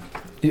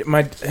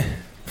 My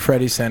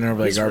Freddie's standing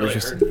over like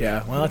garbage.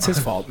 Yeah, well, it's his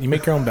fault. You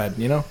make your own bed,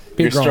 you know.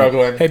 Be a You're grown-up.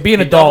 struggling. Hey, be an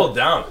He adult. doubled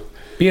down.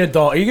 Be an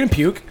adult. Are you gonna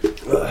puke?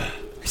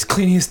 He's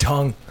cleaning his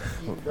tongue.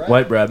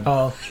 White bread.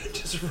 Oh,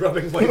 Just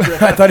rubbing white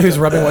bread. I thought he was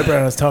rubbing white bread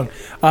on his tongue.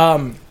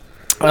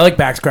 I like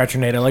back scratcher,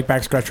 Nate. I like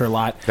back scratcher a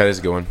lot That is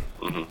a good one.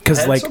 because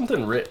Had like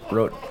something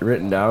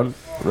written down.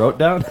 Wrote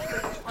down.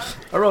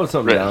 I wrote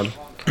something Written.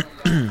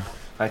 down.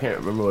 I can't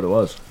remember what it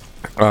was.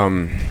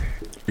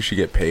 You should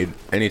get paid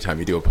anytime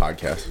you do a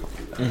podcast.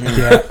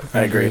 yeah,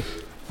 I agree.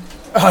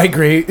 I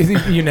agree.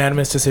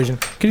 Unanimous decision.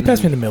 Can you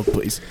pass me the milk,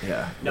 please?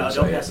 Yeah. No,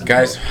 don't pass him.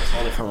 Guys,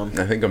 Hold it from him.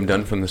 I think I'm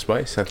done from the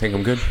spice. I think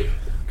I'm good.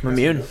 I'm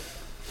immune.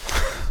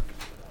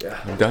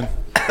 I'm done.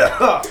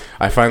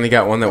 I finally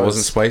got one that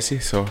wasn't spicy,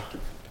 so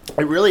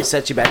It really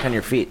sets you back on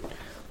your feet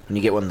when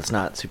you get one that's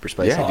not super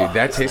spicy. yeah, dude,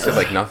 that tasted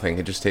like nothing.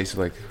 It just tasted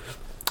like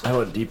I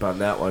went deep on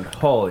that one.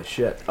 Holy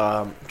shit.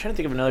 I'm trying to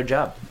think of another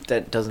job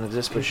that doesn't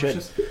exist but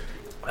should.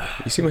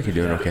 you seem like you're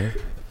doing okay.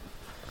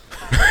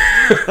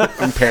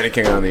 I'm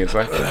panicking on the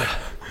inside.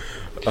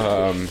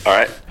 All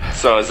right.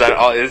 So is that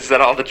all? Is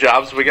that all the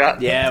jobs we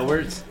got? Yeah,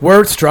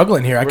 We're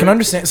struggling here. I can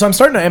understand. So I'm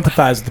starting to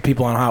empathize with the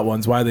people on Hot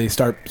Ones why they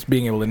start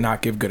being able to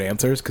not give good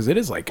answers because it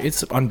is like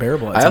it's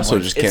unbearable. At I some also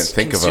point. just can't It's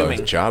think of a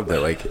consuming. job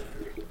that like.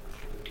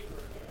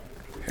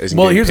 isn't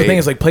Well, getting here's the paid. thing: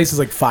 is like places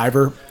like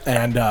Fiverr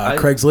and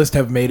Craigslist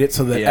have made it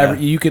so that Yeah.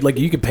 you could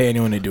pay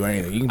anyone to do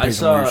anything. You can pay I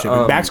some saw weird shit.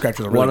 But back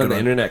scratchers are really one good on the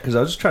internet because I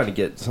was just trying to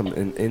get some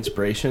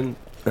inspiration,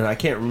 and I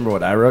can't remember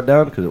what I wrote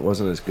down because it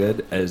wasn't as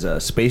good as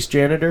a space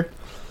janitor.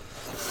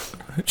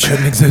 It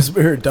shouldn't exist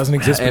or it doesn't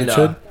exist, but And, it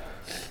should.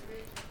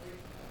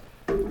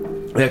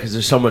 Yeah, because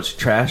there's so much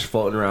trash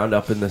floating around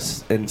up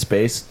in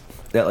space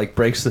that like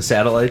breaks the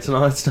satellites and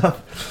all that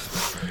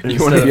stuff. And You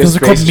wanna instead be of- a Those are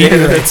called space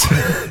janitor?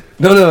 meteorites.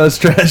 no, that's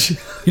trash.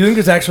 You think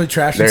there's actually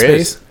trash in There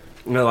space? is.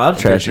 A lot of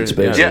trash in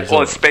space. Yeah.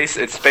 Well, it's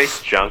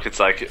space junk. It's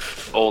like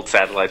old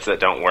satellites that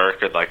don't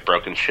work or like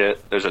broken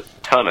shit. There's a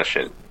ton of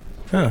shit.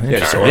 Oh, Yeah,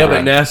 just Yeah, but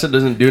around. NASA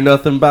doesn't do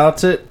nothing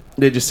about it.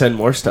 They just send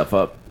more stuff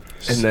up.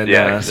 And then,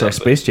 Yeah, so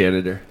exactly. space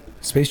janitor.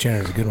 Space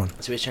janitor is a good one.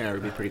 Space janitor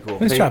would be pretty cool.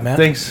 Nice job, man.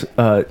 Thanks,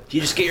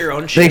 You just get your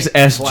own shit. thanks,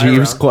 Ask fly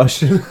Jeeves around.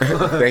 question.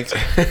 Thanks.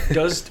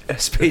 Does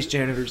space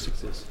janitors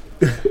exist?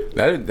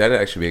 That'd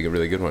actually be a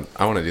really good one.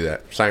 I want to do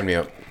that. Sign me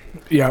up.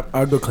 Yeah,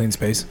 I'll go clean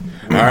space.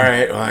 All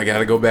right. Well, I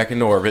gotta go back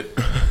into orbit.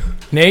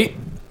 Nate,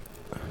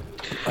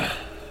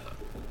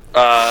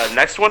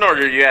 Next one, or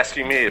are you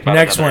asking me about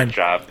Next another one.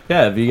 job?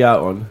 Yeah, have you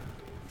got one?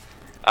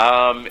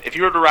 If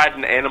you were to ride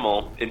an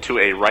animal into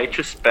a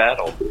righteous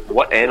battle,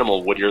 what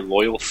animal would your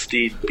loyal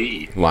steed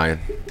be? Lion.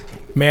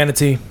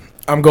 manatee.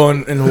 I'm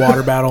going in the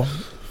water battle,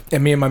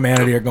 and me and my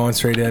manatee are going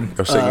straight in.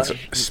 I was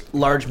thinking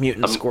Large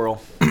mutant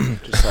squirrel.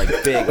 Just like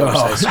big, Oh,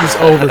 oversized just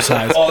squirrel.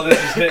 oversized. Oh, this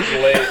is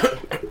hitting late.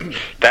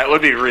 That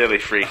would be really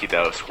freaky,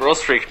 though.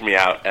 Squirrels freaked me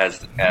out as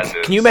is.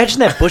 Can you imagine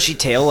that bushy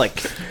tail? Like,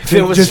 if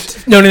it was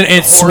Just no,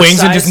 it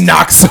swings and just horse-sized.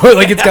 knocks. So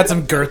like it's got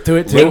some girth to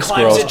it too. it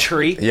climbs a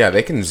tree? Yeah,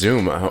 they can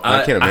zoom.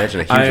 I can't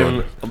imagine a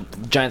huge one.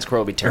 Giant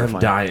squirrel would be I'm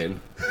terrifying.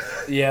 dying.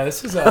 Yeah,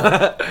 this is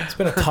it's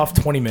been a tough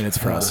 20 minutes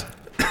for us.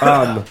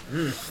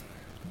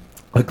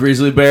 A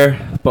grizzly bear,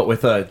 but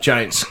with a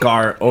giant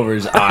scar over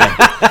his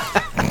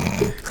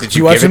eye. Did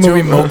you watch the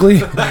movie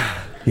Mowgli?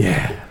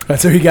 Yeah.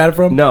 That's where you got it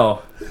from?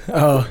 No.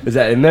 Oh, Is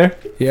that in there?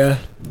 yeah.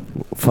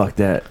 Fuck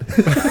that.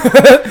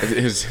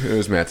 It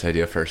was Matt's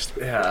idea first.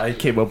 Yeah, I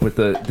came up with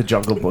the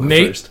Jungle Book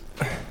Nate? first.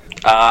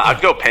 I'd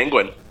go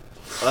penguin.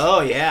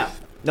 Oh yeah,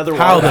 another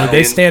How wild though?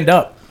 They stand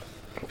up.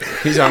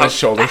 He's on his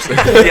shoulders.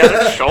 Yeah,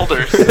 their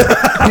shoulders.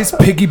 He's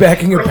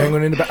piggybacking a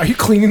penguin in the back. Are you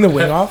cleaning the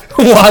wing off?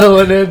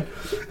 Waddling in.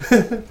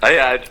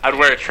 I'd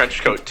wear a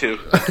trench coat too,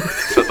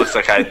 so it looks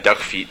like I had duck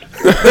feet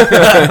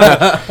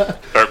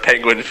or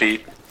penguin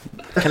feet.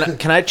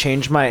 Can I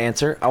change my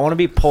answer? I want to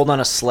be pulled on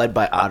a sled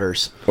by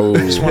otters. Oh. I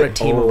just want a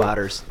team of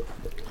otters.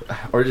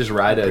 Or just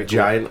ride a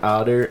giant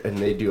otter and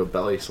they do a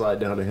belly slide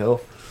down a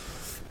hill.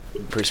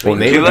 Pretty sweet. Well,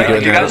 Nate Do would be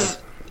doing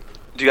that.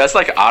 you guys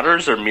like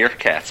otters or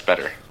meerkats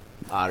better?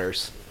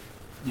 Otters.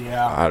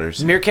 Yeah.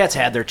 Otters. Meerkats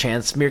had their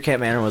chance. Meerkat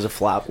Manor was a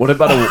flop. What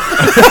about a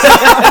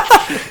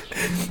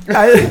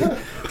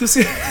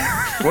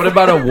What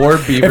about a war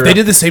beaver? If they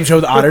did the same show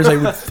with otters, it I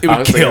would was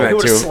thinking kill. that It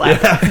would too.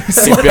 slap.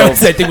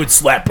 That thing would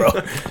slap, bro.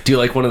 Do you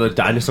like one of the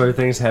dinosaur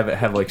things? Have it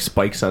have like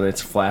spikes on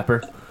its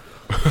flapper?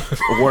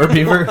 A war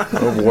beaver?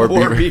 A war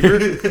beaver.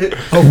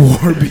 A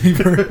war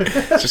beaver.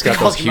 It's just got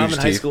those Calls your mom huge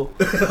in high teeth. school.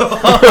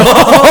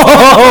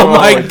 Oh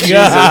my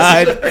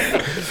god.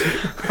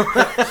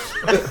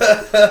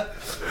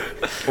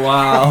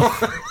 Wow.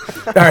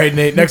 All right,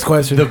 Nate. Next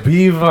question. The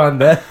beav on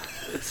that.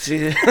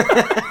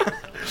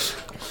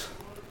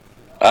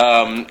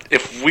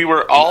 If we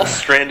were all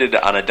stranded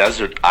on a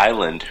desert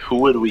island, who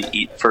would we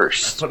eat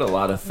first? Put a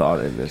lot of thought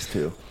in this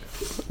too.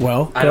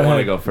 Well, I don't want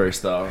to go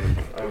first though.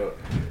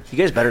 You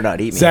guys better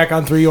not eat me. Zach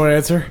on 3. You want to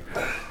answer?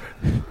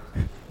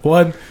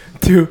 1,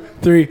 2,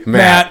 3.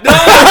 Matt.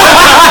 Matt.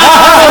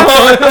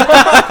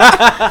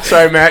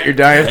 Sorry, Matt, you're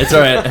dying. It's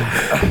alright.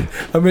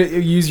 I'm gonna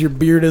use your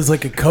beard as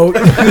like a coat.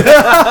 I'm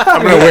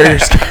gonna wear your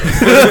skin.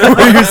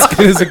 Wear your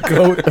skin as a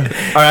coat.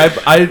 Alright,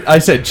 I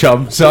said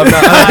chum, so I'm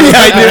not.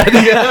 I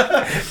did.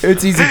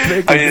 It's easy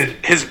pick. I mean,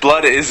 his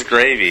blood is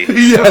gravy.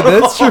 Yeah,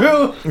 that's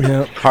true.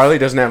 Yeah. Harley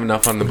doesn't have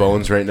enough on the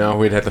bones right now.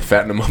 We'd have to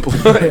fatten him up a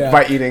little bit Yeah.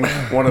 by eating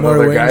one of the More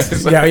other wings.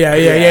 guys.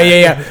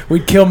 Yeah.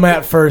 We'd kill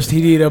Matt first.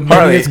 He'd eat him.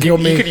 Harley, He'd kill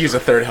me. you could use a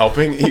third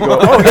helping. You go,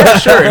 oh yeah,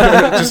 sure.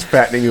 Just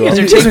fattening you up.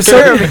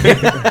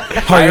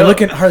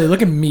 Harley,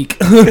 looking meek.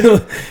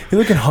 You're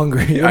looking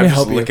hungry. Let I'm me just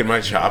help you. licking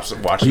my chops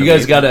and watching. You them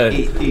guys eat. gotta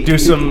do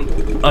some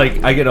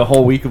like I get a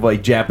whole week of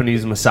like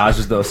Japanese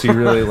massages though, so you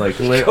really like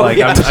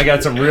I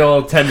got some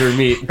real tender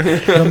meat.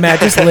 No, Matt,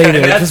 just lay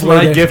there. That's Just my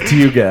lay there. gift to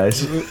you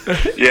guys.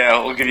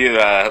 Yeah, we'll give you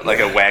like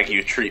a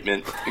Wagyu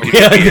treatment. We'll give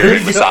Yeah, you there beer you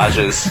go.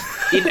 massages.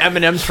 Eating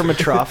M&M's from a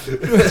trough.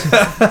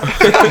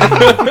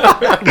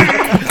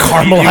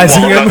 Caramelizing Walnuts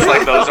him.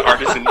 like those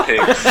artisan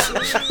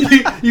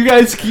pigs. You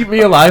guys keep me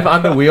alive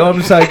on the wheel. I'm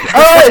just like,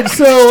 all right.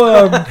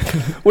 So,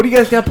 what do you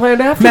guys got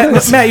planned after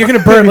this? Matt, you're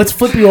gonna burn. Let's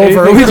flip you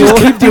over. Anything We just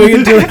cool? keep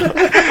doing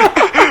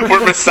it.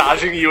 We're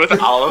massaging you with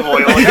olive oil.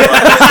 You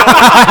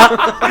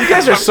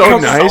guys are so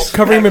nice.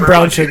 Covering him in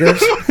brown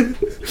sugars.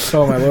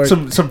 Oh my lord.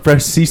 Some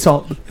fresh sea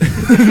salt.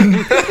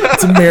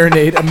 It's a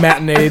marinade, a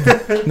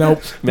matinade.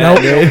 Nope.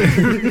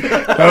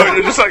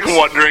 You're just like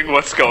wondering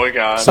what's going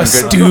on. A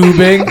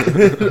stubing.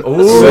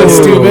 Ooh.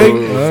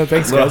 Stubing.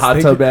 Thanks, Little guys. hot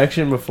Thank tub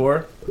action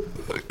before.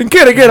 you.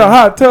 Get a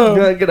hot tub.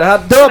 Gonna get a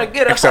hot tub.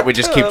 Except we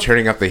just keep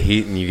turning up the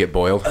heat and you get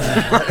boiled. Well,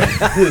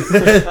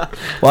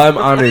 I'm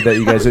honored that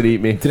you guys would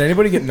eat me. Did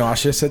anybody get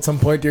nauseous at some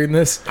point during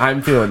this?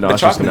 I'm feeling The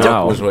nauseous chocolate dip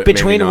now. was what made me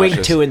Between wing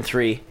nauseous. 2 and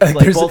 3.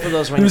 Like both of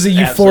those there wings. was a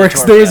absolutely euphoric.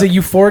 tore There me was a up.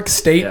 euphoric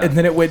state, Yeah. and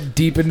then it went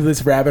deep into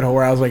this rabbit hole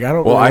where I was like, I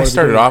don't. Well, really I wanna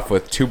started do it. off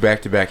with 2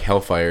 back-to-back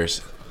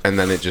Hellfires, and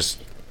then it just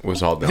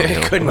was all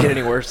downhill. It couldn't get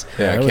any worse.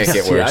 Yeah, it that can't was-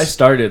 get See, I worse.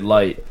 started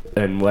light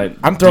and went.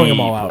 I'm throwing them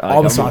deep. all out. Like,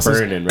 All the I'm sauces,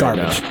 burning right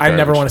garbage. now. I never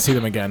Garbage. want to see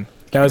them again.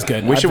 That was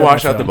good. We should I've done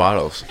wash that out the film.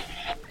 bottles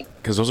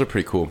because those are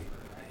pretty cool.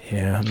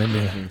 Yeah,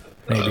 maybe.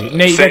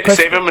 Nate, you got a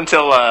question? Save him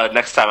until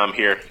next time I'm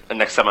here. And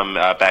next time I'm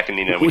back in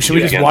Nina. Should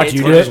we just again. watch you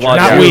do We'll it? just watch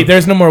Not you. we.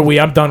 There's no more we.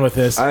 I'm done with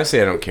this.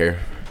 Honestly, I don't care.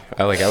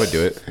 I would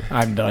do it.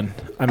 I'm done.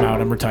 I'm out.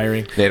 I'm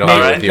retiring. Nate, I'll All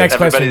do it right, with you. next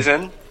everybody's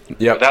question. in.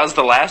 Yep. That was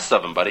the last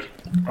of them, buddy.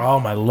 Oh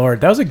my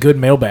lord, that was a good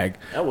mailbag.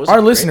 That was a Our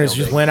great listeners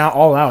just mailbag. went out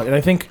all out, and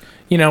I think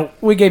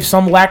we gave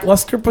some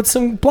lackluster but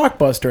some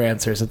blockbuster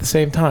answers at the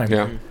same time.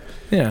 Yeah.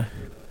 Yeah.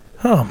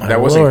 Oh my That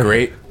lord. wasn't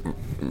great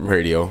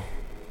radio.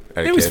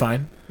 It was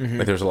fine.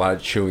 Like there was a lot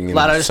of chewing and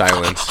Lot of-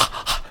 silence.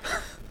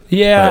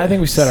 Yeah, But- I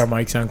think we set our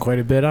mics on quite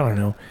a bit. I don't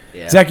know.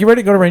 Yeah. Zach, you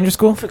ready to go to Ranger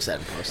School? Fix that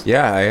in post.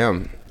 Yeah, I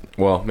am.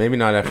 Well, maybe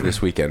not after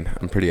this weekend.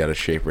 I'm pretty out of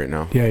shape right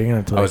now. Yeah, you're gonna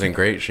have to. I was in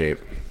great shape.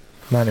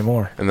 Not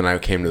anymore. And then I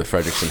came to the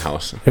Fredrickson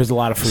house. There's a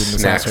lot of food in this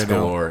house Snacks right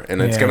now. galore,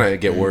 and it's Yeah. gonna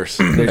get worse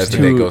There's as the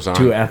day goes on.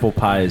 two apple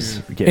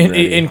pies getting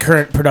ready. In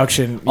current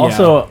production.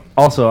 yeah.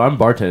 Also, I'm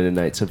bartending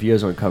tonight, so if you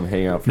guys want to come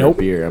hang out for Nope.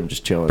 a beer, I'm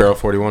just chilling. Barrel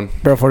 41.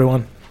 Barrel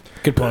 41.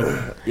 Good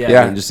plug.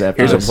 Yeah, and just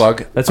after here's a this.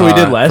 plug. That's what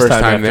we did last first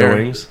time after there.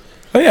 Wings.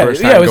 Oh yeah,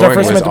 First yeah. It was time our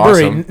first time going at the was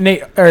brewery. awesome.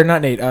 Nate, or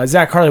not Nate.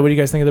 Zach Harley. What do you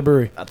guys think of the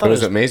brewery? I It thought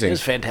was amazing. It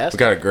was fantastic.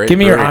 We got a great Give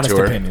me your brewery honest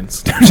tour.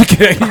 opinions. I'm just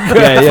kidding.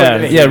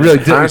 Yeah, really.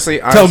 Honestly,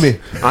 tell me.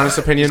 Honest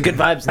opinion. good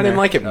vibes in I didn't there.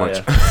 like it much.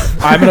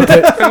 I'm gonna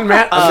put.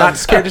 Matt, I'm not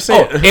scared to say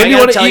it. And you gotta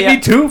want to tell eat ya- me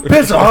too?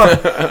 Piss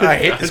off. I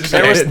hate this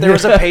There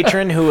was a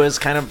patron who was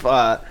kind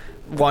of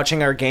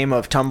watching our game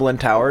of Tumbling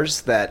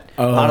Towers. That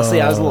honestly,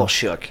 I was a little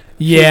shook.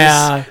 He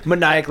Yeah. was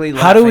maniacally.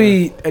 How do laughing.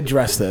 we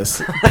address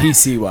this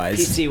PC wise?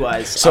 PC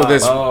wise? So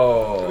this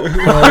So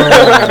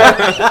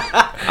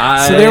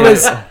there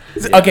was.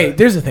 Okay,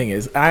 there's the thing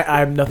is,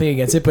 I'm nothing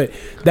against it, but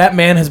that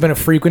man has been a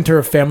frequenter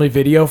of Family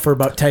Video for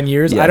about 10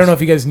 years. I Yes. don't know if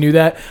you guys knew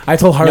that. I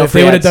told Harley No if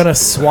they would have fans. done a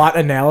SWOT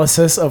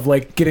analysis of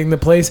like getting the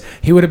place,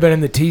 he would have been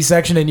in the T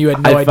section and you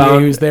had no I idea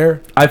found- he was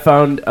there. I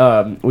found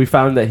we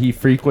found that he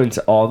frequents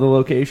all the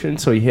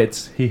locations, so he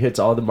hits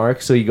all the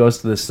marks. So he goes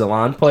to the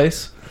salon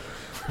place,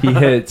 he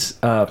hits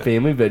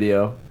Family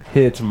Video,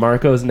 hits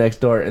Marco's next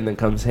door, and then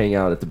comes hang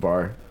out at the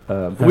bar.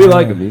 We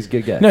like him; he's a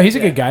good guy. No, he's a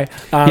good guy.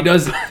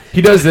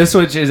 He does this,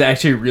 which is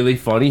actually really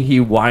funny.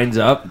 He winds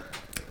up.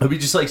 He'll be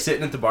just like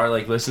sitting at the bar,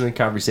 like listening to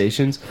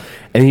conversations,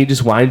 and he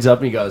just winds up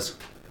and he goes,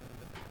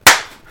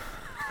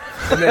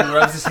 and then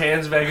rubs his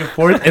hands back and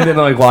forth, and then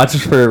like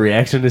watches for a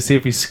reaction to see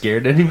if he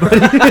scared anybody.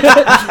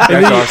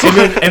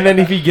 and then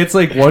if he gets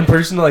like one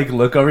person to like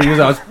look over, he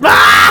goes,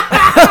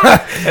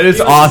 and it's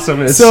awesome.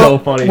 And it's so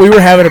funny. We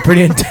were having a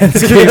pretty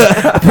intense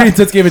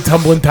game, of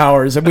Tumbling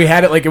Towers, and we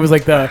had it like it was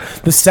like the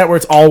set where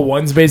it's all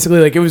ones basically.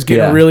 Like it was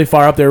getting Yeah. really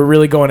far up. They were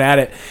really going at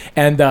it,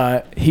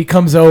 and he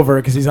comes over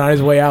because he's on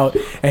his way out,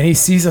 and he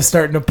sees us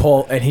starting to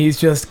pull, and he's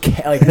just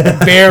like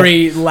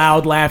very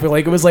loud laughing,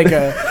 like it was like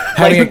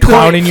having a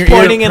clown in your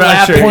pointing ear, and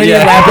laughing. pointing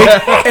and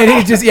laughing, and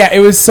he just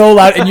it was so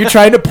loud, and you're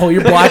trying to pull,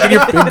 you're blocking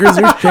your fingers,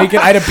 you're shaking.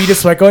 I had a bead of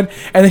sweat going,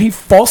 and then he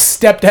false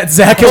stepped at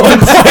Zach at one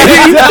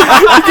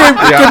point.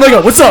 He came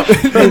like, "What's up?"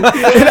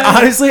 And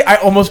honestly, I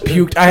almost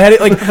puked. I had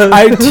it like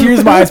I had tears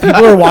in my eyes.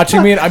 People are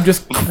watching me, and I'm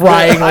just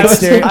crying, like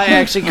staring. I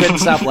actually couldn't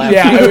stop laughing.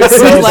 Yeah, it was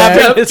so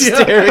laughing bad.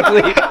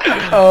 hysterically.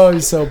 Oh, it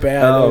was so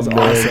bad. It was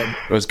awesome.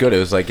 it was good. It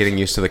was like getting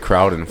used to the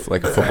crowd in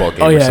like a football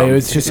game. Oh or yeah, something. it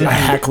was just a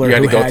heckler. You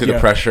had to who go through the you.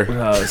 pressure.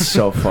 Oh, it's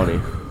so funny.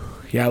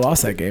 Yeah, I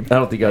lost that game. I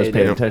don't think I was Yeah,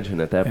 paying dude.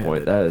 attention at that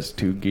point. That is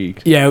too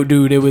geek. Yeah,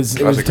 dude, it was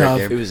was a great tough.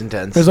 game. It was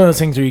intense. There's one of those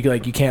things where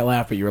you can't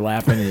laugh, but you were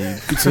laughing,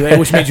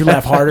 which made you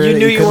laugh harder. You that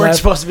knew you couldn't weren't laugh.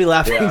 supposed to be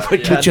laughing, but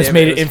It just goddamn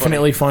made it was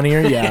infinitely funnier.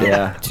 Yeah.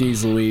 Yeah.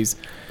 Jeez Louise.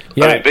 I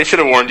Yeah. mean, they should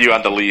have warned you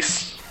on the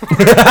lease.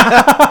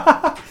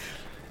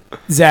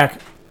 Zach,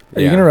 are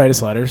you Yeah. gonna write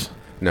us letters?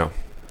 No,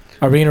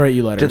 Are we gonna write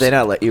you letters? Did they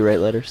not let you write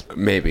letters?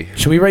 maybe.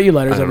 Should we write you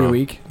letters I don't every know.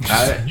 week?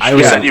 I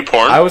We sent you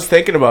porn. I was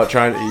thinking about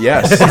trying.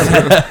 Yes.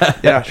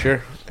 Yeah,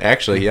 sure.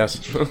 Actually, yes.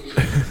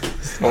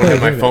 I don't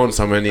have my phone,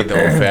 so I'm gonna need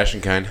the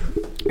old-fashioned kind.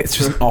 It's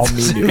just all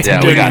me. Dude.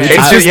 Yeah, we got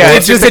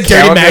It's just a dirty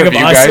calendar mag of you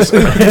us.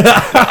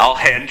 guys. I'll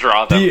hand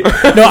draw them.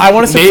 No, I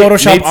want us to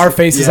Photoshop Nate's- our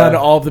faces yeah. onto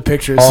all of the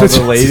pictures. All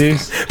So the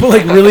ladies. but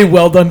like really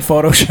well done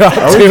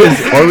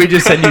Photoshop. Or we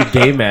just send you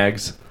gay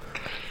mags.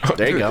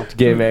 There you go.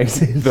 Gay mags.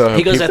 The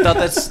He goes, peop- I thought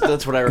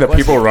that's what I the requested.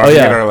 people running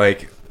yeah. it are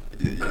like,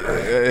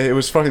 it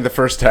was funny the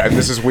first time.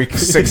 This is week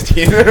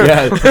 16.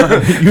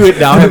 Yeah, you would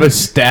now have a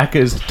stack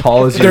as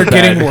tall as They're your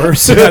getting bed.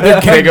 worse. Yeah, they're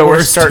They getting go, we're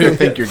worse. starting too. to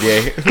think you're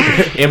gay.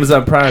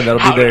 Amazon Prime,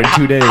 that'll be there in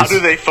 2 days. How do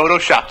they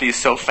Photoshop these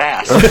so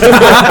fast?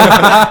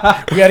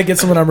 We got to get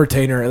someone on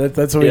retainer.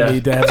 That's what Yeah. we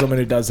need to have someone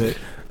who does it.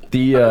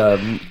 The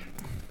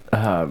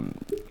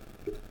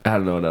I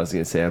don't know what I was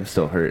gonna say. I'm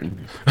still hurting.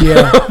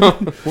 Yeah,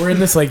 we're in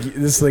this like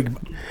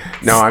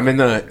No, I'm in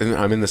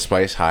the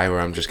spice high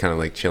where I'm just kind of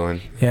like chilling.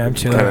 Yeah, I'm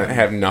chilling. Kind of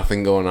have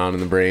nothing going on in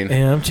the brain.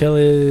 Yeah, I'm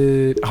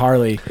chilling.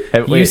 Harley,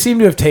 Hey, you wait. seem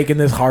to have taken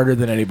this harder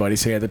than anybody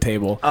sitting at the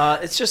table.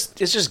 It's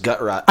just gut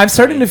rot. I'm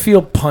starting to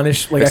feel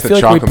punished. Like It's I the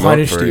feel like we chocolate milk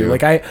punished for you. you.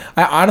 Like I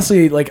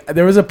honestly like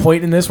there was a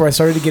point in this where I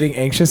started getting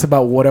anxious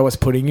about what I was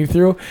putting you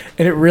through,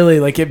 and it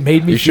really like it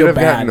made me You should feel have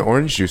bad. gotten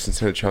orange juice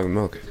instead of chocolate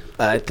milk.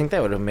 I think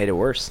that would have made it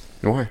worse.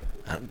 Why?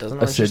 Doesn't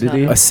orange juice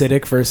Acidity? not-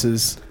 Acidic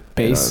versus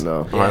base. I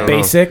don't know. I don't know.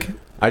 Basic,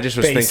 I just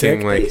was Basic.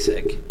 thinking like,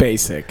 basic.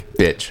 basic,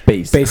 bitch.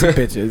 basic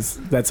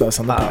bitches. That's us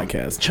on the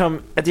podcast.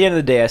 Chum, at the end of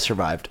the day, I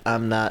survived.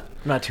 I'm not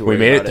too We worried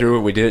made about it through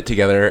it. We did it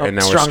together, and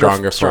now we're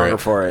stronger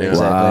for it. Yeah.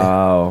 exactly.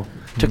 Wow.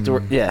 Took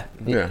the yeah.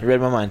 Yeah. You read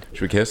my mind.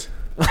 Should we kiss?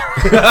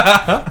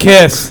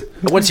 Kiss.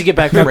 Once you get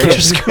back from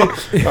Ranger School,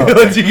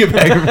 Once you get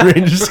back from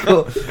Ranger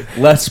School,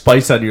 less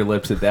spice on your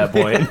lips at that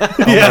point. Oh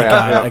my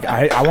god! Like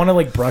I want to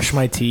like brush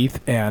my teeth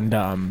and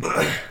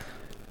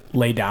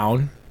lay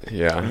down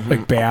Yeah.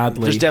 like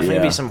badly. there's definitely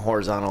gonna Yeah. be some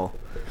horizontal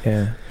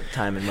yeah.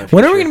 time in my future.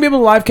 When are we gonna be able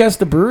to live cast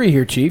the brewery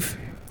here, Chief?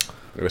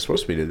 It was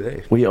supposed to be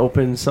today. We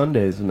open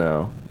Sundays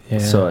now, Yeah.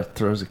 so it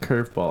throws a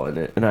curveball in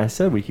it. And I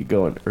said we could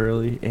go in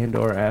early and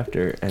or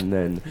after, and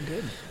then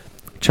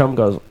Chum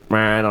goes,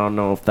 I don't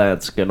know if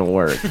that's gonna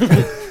work.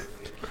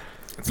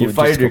 You a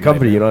fired your logistical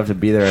company. nightmare. You don't have to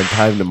be there on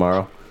time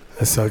tomorrow.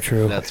 That's so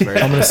true. That's very.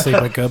 I'm gonna sleep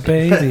like a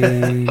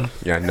baby.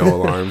 Yeah, no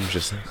alarm.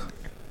 Just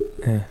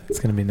Yeah, it's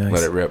gonna be nice.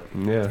 let it rip.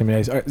 Yeah. It's gonna be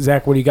nice. All right,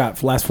 Zach, what do you got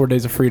for last 4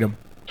 days of freedom?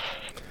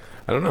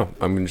 I don't know.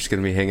 I'm just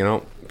gonna be hanging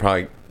out.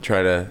 Probably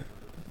try to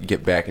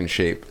get back in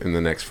shape in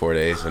the next 4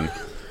 days, and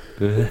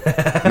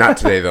not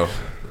today though.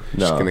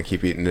 Just No. gonna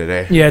keep eating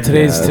today. Yeah,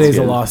 today's that's a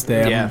good. lost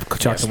day. Yeah. I'm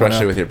chucking one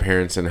Especially up. with your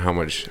parents and how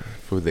much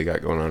food they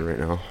got going on right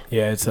now.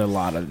 Yeah, it's a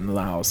lot in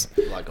the house.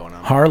 A lot going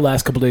on. Har,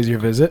 last couple days of your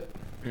visit.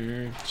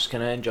 Just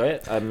gonna enjoy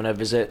it. I'm gonna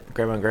visit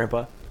Grandma and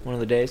Grandpa one of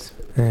the days.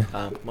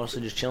 Yeah.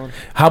 Mostly just chilling.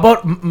 How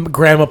about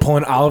Grandma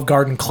pulling Olive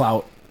Garden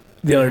clout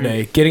the other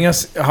day, getting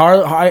us?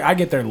 I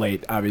get there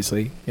late,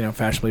 obviously. You know,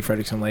 fashionably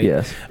Frederickson late.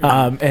 Yes.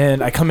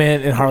 And I come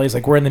in, and Harley's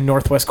like, "We're in the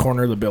northwest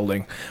corner of the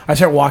building." I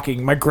start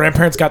walking. My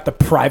grandparents got the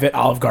private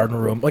Olive Garden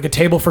room, like a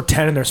table for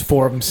 10, and there's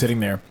 4 of them sitting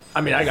there.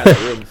 I mean, I got the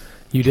room.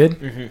 You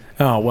did?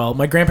 Oh, well,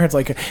 my grandparents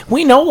like,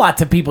 we know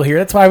lots of people here.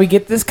 That's why we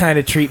get this kind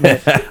of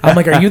treatment. I'm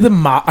like, are we the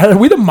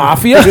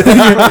mafia?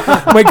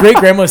 My great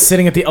grandma was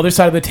sitting at the other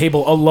side of the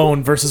table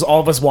alone versus all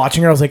of us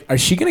watching her. I was like,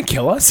 is she going to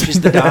kill us? She's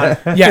the Don.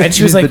 Yeah, and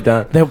she was She's the like,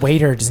 Don. the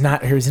waiter he's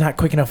not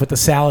quick enough with the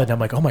salad. I'm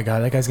like, oh my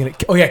God, that guy's going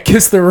to, oh yeah,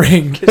 kiss the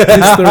ring. Kiss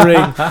the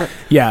ring.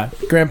 Yeah,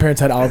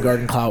 grandparents had Olive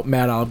Garden clout,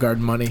 mad Olive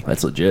Garden money.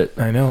 That's legit.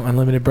 I know.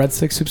 Unlimited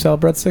breadsticks, soup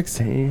salad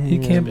breadsticks. You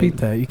can't beat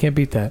that. You can't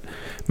beat that.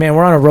 Man,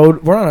 we're on a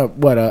road. We're on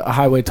a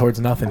highway towards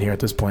nothing here at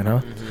this point,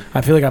 huh?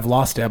 I feel like I've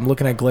lost it. I'm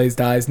looking at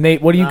glazed eyes.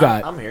 Nate, what do you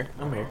got? I'm here.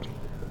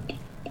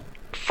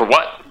 For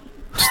what?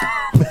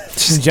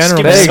 Just in general.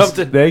 give me man.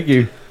 something. Thank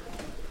you.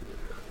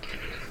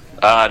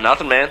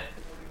 Nothing, man.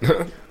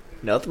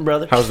 Nothing,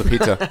 brother. How's the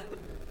pizza?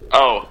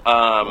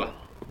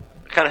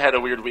 Kind of had a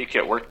weird week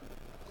at work.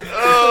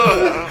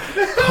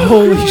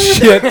 Holy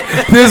shit!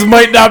 This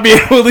might not be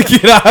able to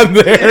get on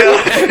there.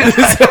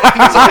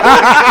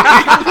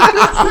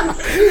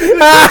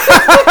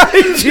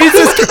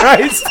 Jesus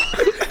Christ!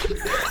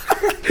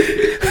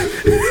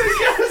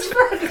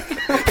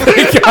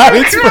 Thank God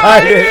it's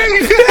Friday.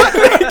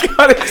 Thank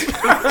God it's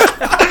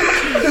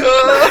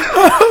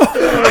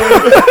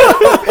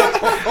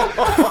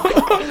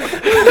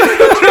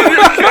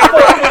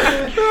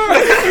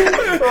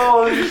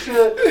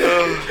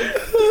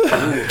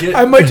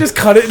I might just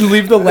cut it and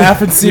leave the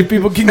laugh and see if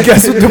people can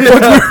guess what the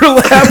fuck we were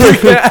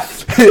laughing at.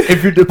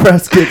 If you're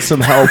depressed, get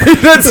some help.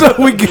 That's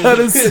all we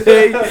gotta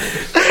say.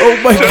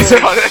 Oh my Just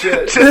God. cut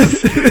it.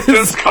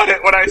 Just cut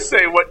it when I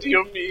say, what do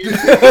you mean?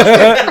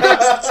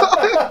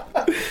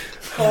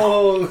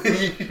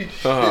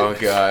 Oh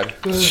God!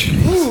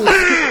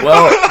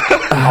 Well,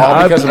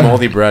 All because of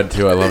moldy bread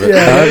too. I love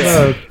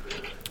it.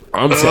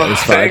 I'm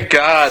satisfied. Thank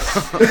God.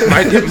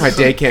 My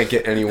day can't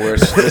get any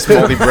worse. This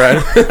moldy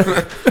bread.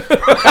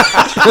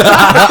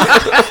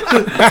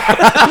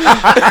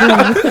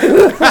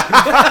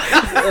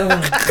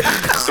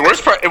 The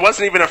worst part, it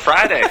wasn't even a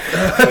Friday.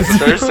 It was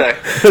Thursday.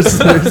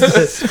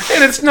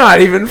 And it's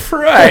not even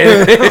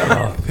Friday.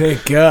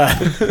 Thank God.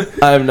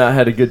 I have not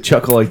had a good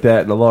chuckle like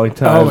that in a long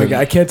time. Oh my God.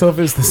 I can't tell if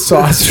it was the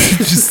sauce or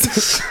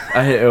just.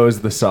 It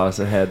was the sauce.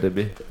 It had to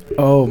be.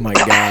 Oh my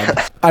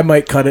God. I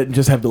might cut it and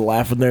just have the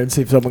laugh in there and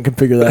see if someone can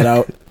figure that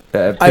out.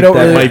 I don't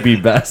that really- might be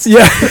best.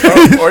 Yeah.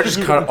 Or just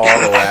cut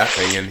all the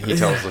laughing and he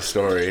tells the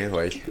story.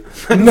 Like,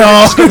 No.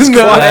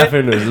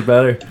 Laughing was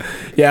better.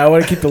 Yeah, I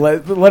want to keep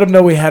let them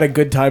know we had a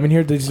good time in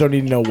here. They just don't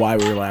need to know why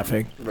we were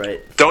laughing.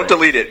 Right. Don't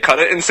delete it. Cut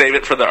it and save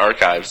it for the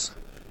archives.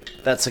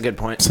 That's a good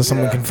point. So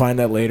someone can find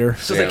that later.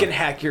 So they can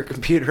hack your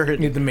computer. And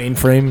Need the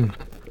mainframe.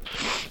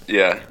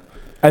 Yeah.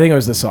 I think it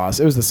was the sauce.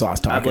 It was the sauce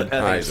I talking. think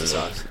it's the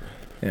sauce.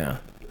 Yeah.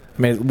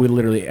 I mean, we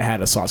literally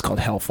had a sauce called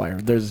Hellfire.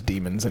 There's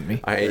demons in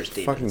me. I ate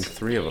There's fucking demons.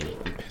 3 of them.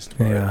 I'm pissed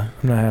about it. Yeah,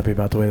 I'm not happy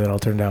about the way that all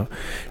turned out.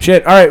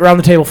 Shit. All right, round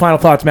the table. Final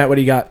thoughts, Matt. What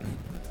do you got?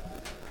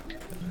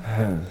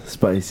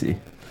 Spicy.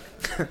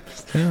 Yeah,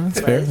 that's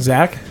fair.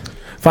 Zach,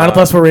 Final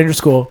Plus for Ranger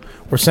School.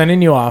 We're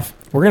sending you off.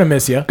 We're gonna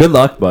miss you. Good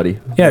luck, buddy.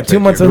 Yeah, 2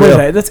 months. you. What is Real.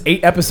 that? That's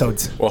 8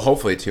 episodes. Well,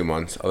 hopefully 2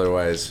 months.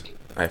 Otherwise,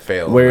 I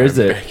fail. Where and is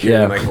I'm it? back here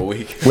Yeah. in like a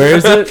week. Where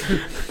is it?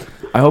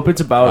 I hope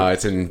it's about.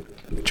 It's in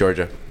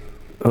Georgia.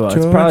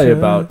 It's probably Georgia.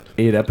 about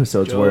 8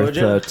 episodes worth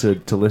Georgia.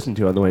 to listen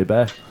to on the way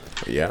back.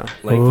 Yeah,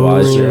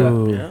 Lengthwise, yeah.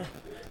 Ooh.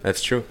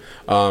 that's true.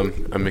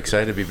 I'm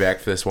excited to be back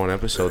for this one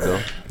episode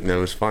though. And it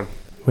was fun.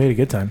 We had a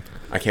good time.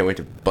 I can't wait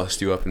to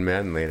bust you up in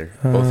Madden later.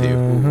 Both of you.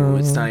 Ooh,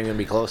 it's not even gonna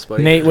be close,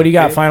 buddy. Nate, what do you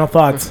got? Final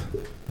thoughts.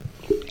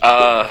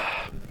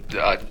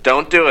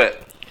 Don't do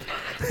it.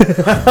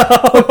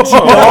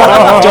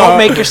 Don't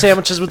make your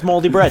sandwiches with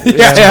moldy bread.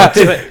 Yeah.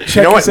 Do it.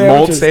 You know what?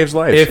 Mold saves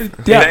lives.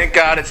 Yeah. Thank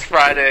God it's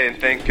Friday, and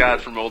thank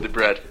God for moldy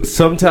bread.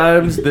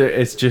 Sometimes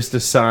it's just a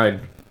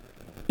sign.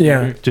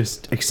 Yeah.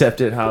 Just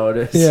accept it how it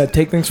is. Yeah,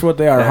 take things for what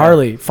they are. Yeah.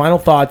 Harley, final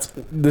thoughts.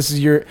 This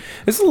is the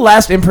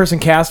last in-person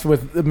cast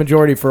with the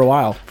majority for a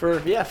while. For a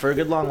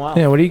good long while.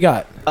 Yeah, what do you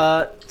got?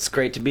 It's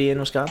great to be in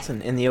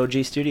Wisconsin in the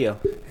OG studio.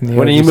 In the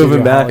When are OG you moving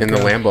studio, back? Harley. in the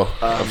Lambo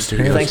of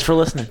studios. Thanks for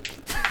listening.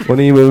 When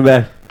are you moving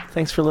back?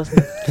 Thanks for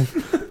listening.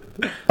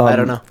 I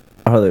don't know.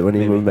 Harley, when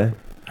are you moving back?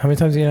 How many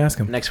times are you going to ask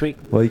him? Next week.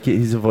 Well,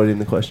 he's avoiding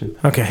the question.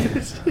 Okay.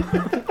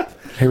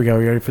 Here we go.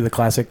 You ready for the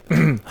classic?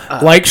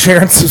 Like,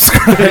 share, and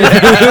subscribe.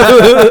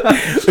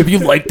 If you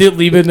liked it,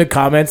 leave it in the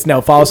comments.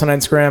 Now, follow us on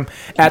Instagram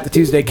at The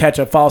Tuesday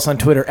Catch-Up. Follow us on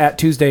Twitter at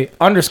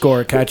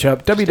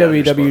Tuesday_Catch-Up.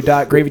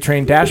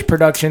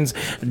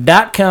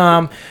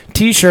 www.gravytrain-productions.com.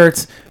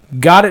 T-shirts.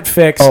 Got it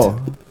fixed.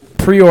 Oh.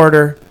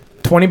 Pre-order.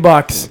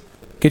 $20.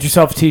 Get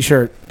yourself a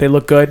T-shirt. They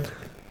look good.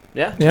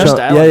 Yeah. Yeah. Just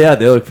Yeah,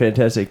 they look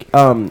fantastic.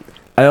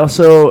 I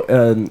also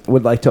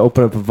would like to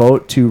open up a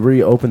vote to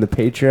reopen the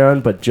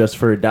Patreon, but just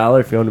for $1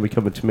 if you want to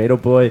become a Tomato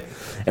Boy,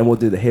 and we'll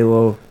do the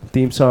Halo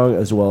theme song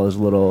as well as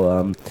a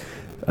little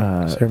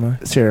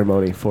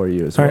ceremony for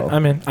you as All well. right,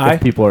 I'm in.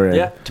 If people are in.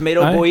 Yeah.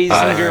 Tomato Aye. boys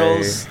and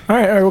girls. All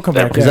right, we'll come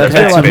back. Because Yeah, I've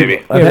there's a lot of baby.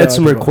 people- I've yeah, had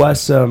some people.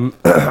 requests.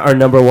 Our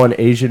number one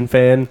Asian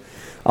fan,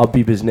 I'll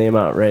beep his name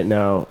out right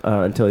now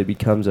until he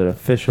becomes an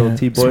official Yeah,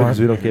 T-Boy, smart. because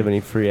we don't give any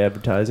free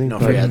advertising. No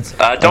but free ads.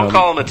 Don't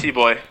call him a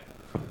T-boy.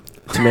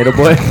 Tomato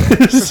Boy?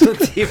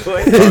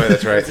 T-boy. Oh,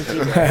 that's right.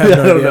 I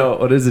don't know.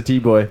 What is a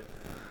T-Boy?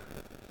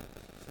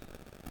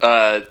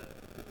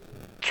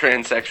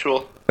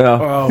 Transsexual. Oh.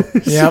 Oh,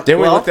 yeah.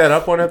 Didn't we look that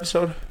up one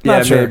episode? Yeah,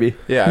 Not sure. maybe.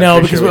 Yeah. No, I'm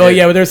pretty because sure we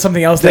did. there's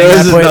something else. There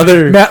that is Matt put.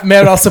 another-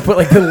 Matt also put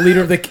like the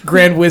leader of the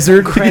Grand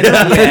Wizard.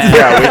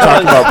 Yeah, we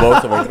talked about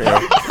both of them. You know.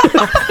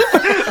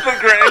 The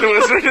Grand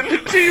Wizard and the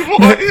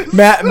T-boys.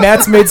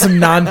 Matt's made some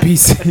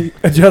non-PC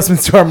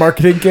adjustments to our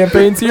marketing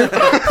campaigns here.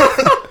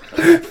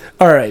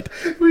 All right,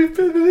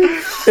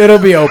 it'll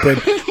be open.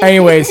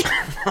 Anyways,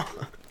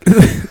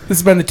 this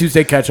has been the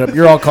Tuesday Catch-Up.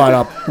 You're all caught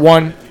up.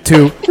 1,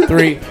 2,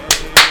 3. Nailed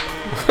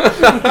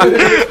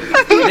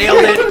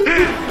it.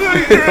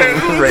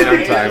 Right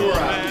on time.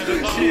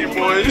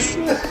 T-boys.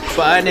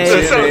 Funny.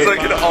 That sounds like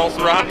an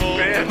alt-rock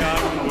band.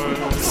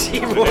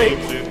 T-boy.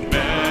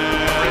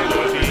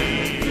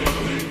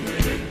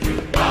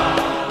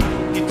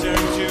 He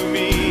turned to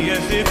me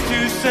as if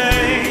to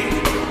say,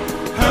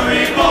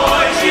 hurry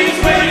boy, she's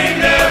waiting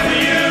there for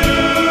you.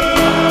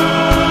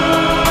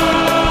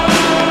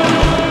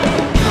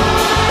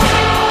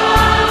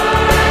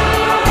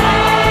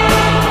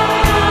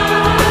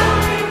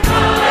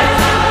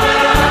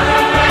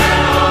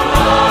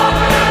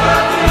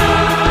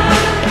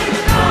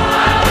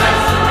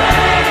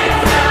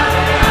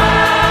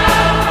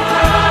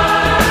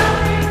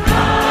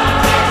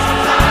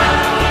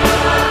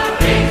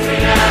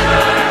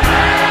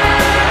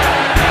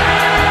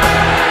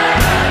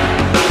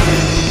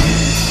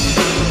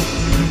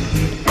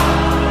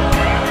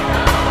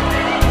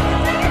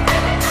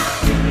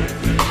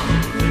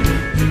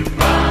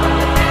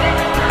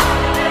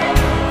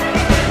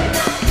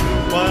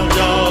 Wild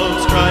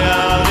dogs cry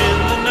out in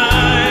the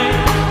night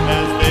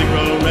as they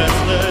grow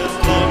restless,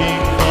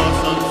 longing for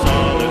some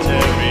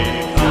solitary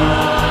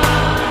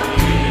fight.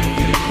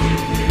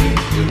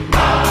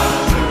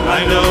 I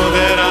know